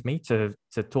time with me to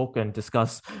talk and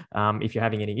discuss if you're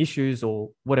having any issues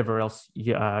or whatever else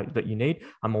that you need.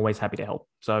 I'm always happy to help.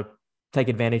 So take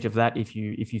advantage of that if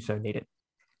you so need it.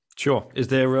 Sure. Is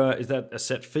that a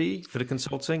set fee for the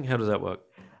consulting? How does that work?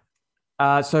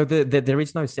 So there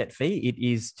is no set fee. It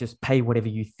is just pay whatever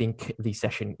you think the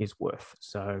session is worth.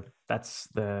 So that's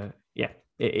it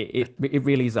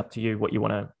really is up to you what you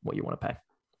want to pay.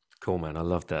 Cool, man. I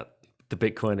love that. The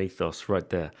Bitcoin ethos right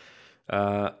there.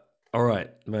 All right,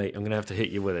 mate, I'm going to have to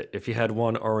hit you with it. If you had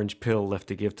one orange pill left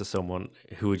to give to someone,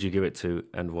 who would you give it to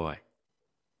and why?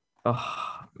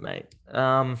 Oh, mate.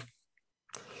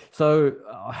 So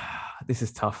this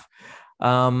is tough.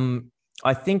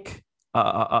 I think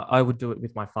I would do it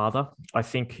with my father. I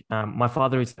think my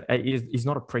father is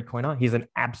not a pre-coiner. He's an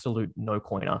absolute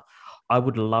no-coiner. I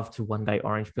would love to one day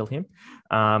orange pill him.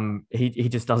 He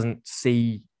just doesn't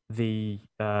see the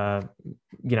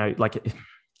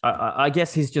I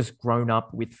guess he's just grown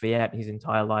up with fiat his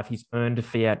entire life. He's earned a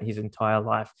fiat his entire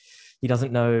life. He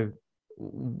doesn't know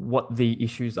what the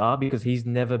issues are because his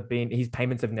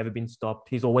payments have never been stopped.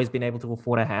 He's always been able to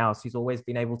afford a house. He's always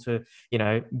been able to,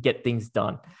 get things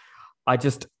done.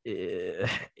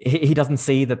 He doesn't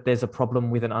see that there's a problem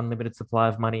with an unlimited supply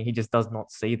of money. He just does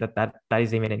not see that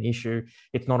is even an issue.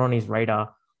 It's not on his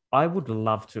radar. I would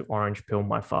love to orange pill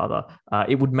my father.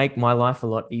 It would make my life a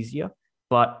lot easier,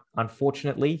 but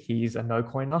unfortunately, he's a no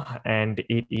coiner and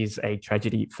it is a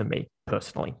tragedy for me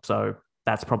personally. So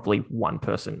that's probably one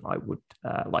person I would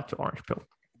like to orange pill.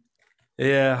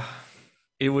 Yeah,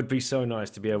 it would be so nice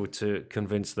to be able to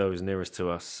convince those nearest to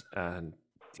us and,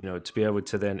 to be able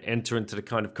to then enter into the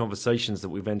kind of conversations that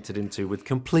we've entered into with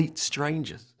complete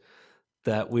strangers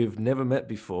that we've never met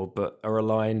before, but are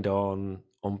aligned on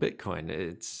Bitcoin.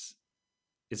 It's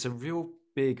a real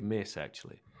big miss,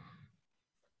 actually.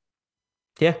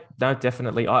 Yeah, no,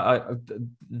 definitely.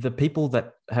 The people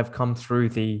that have come through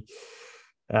the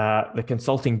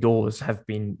consulting doors have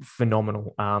been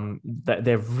phenomenal.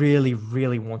 They're really,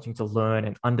 really wanting to learn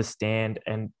and understand,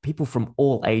 and people from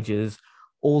all ages,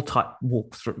 all type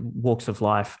walks of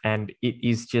life, and it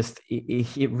is just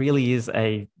it really is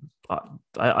I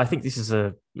think this is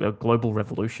a global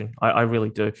revolution. I really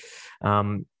do.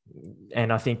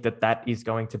 And I think that is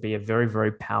going to be a very,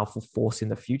 very powerful force in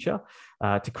the future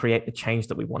to create the change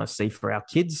that we want to see for our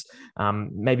kids.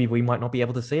 Maybe we might not be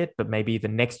able to see it, but maybe the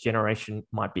next generation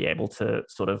might be able to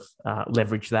sort of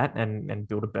leverage that and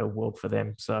build a better world for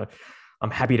them. So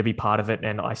I'm happy to be part of it,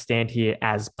 and I stand here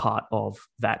as part of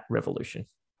that revolution.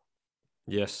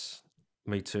 Yes,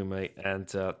 me too, mate. And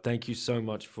thank you so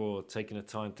much for taking the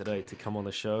time today to come on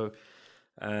the show.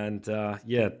 And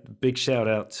big shout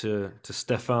out to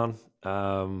Stefan,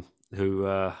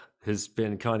 who has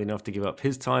been kind enough to give up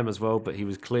his time as well. But he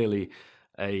was clearly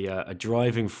a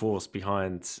driving force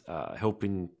behind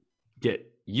helping get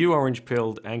you orange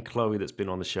pilled, and Chloe that's been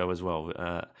on the show as well.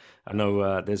 I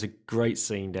know there's a great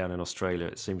scene down in Australia,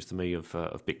 it seems to me, of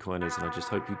Bitcoiners, and I just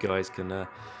hope you guys can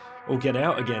all get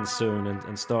out again soon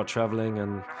and start traveling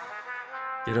and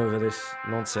get over this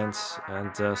nonsense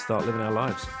and start living our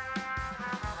lives.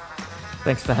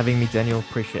 Thanks for having me, Daniel.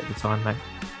 Appreciate the time, mate.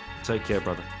 Take care,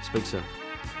 brother. Speak soon.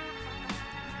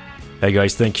 Hey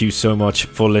guys, thank you so much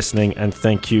for listening, and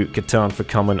thank you, Ketan, for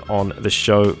coming on the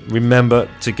show. Remember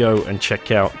to go and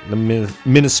check out the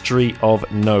Ministry of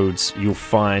Nodes. You'll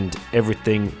find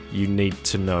everything you need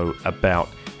to know about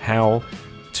how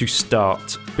to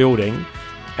start building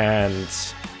and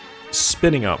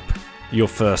spinning up your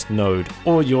first node,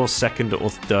 or your second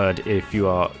or third if you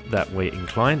are that way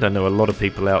inclined. I know a lot of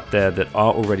people out there that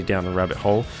are already down the rabbit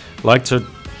hole like to,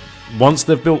 once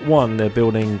they've built one, they're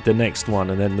building the next one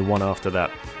and then the one after that.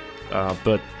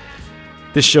 But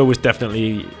this show is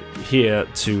definitely here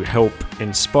to help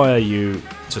inspire you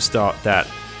to start that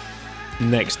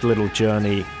next little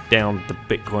journey down the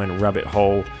Bitcoin rabbit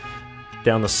hole,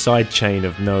 down the side chain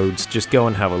of nodes. Just go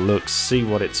and have a look, see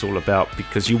what it's all about,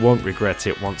 because you won't regret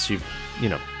it once you've,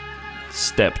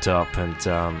 stepped up and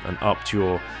upped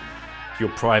your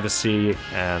privacy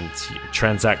and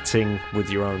transacting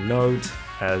with your own node,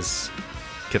 as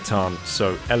Ketan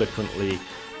so eloquently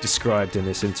described in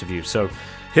this interview. So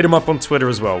hit him up on Twitter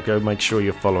as well. Go make sure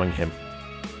you're following him.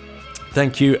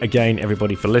 Thank you again,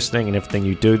 everybody, for listening and everything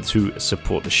you do to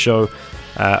support the show.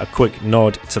 A quick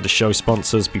nod to the show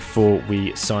sponsors before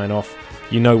we sign off.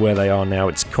 You know where they are now.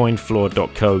 It's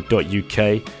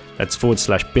coinfloor.co.uk. That's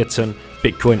 /Bitten,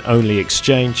 Bitcoin only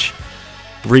exchange.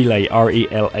 Relay,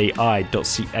 relai.ch/Bitten,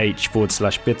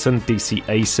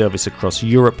 DCA service across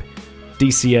Europe.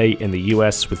 DCA in the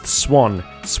US with Swan,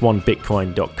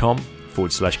 swanbitcoin.com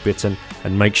 /Bitten.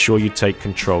 And make sure you take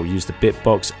control. Use the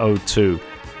Bitbox O2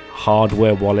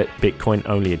 hardware wallet, Bitcoin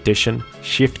only edition,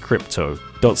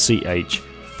 shiftcrypto.ch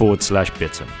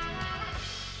 /Bitten.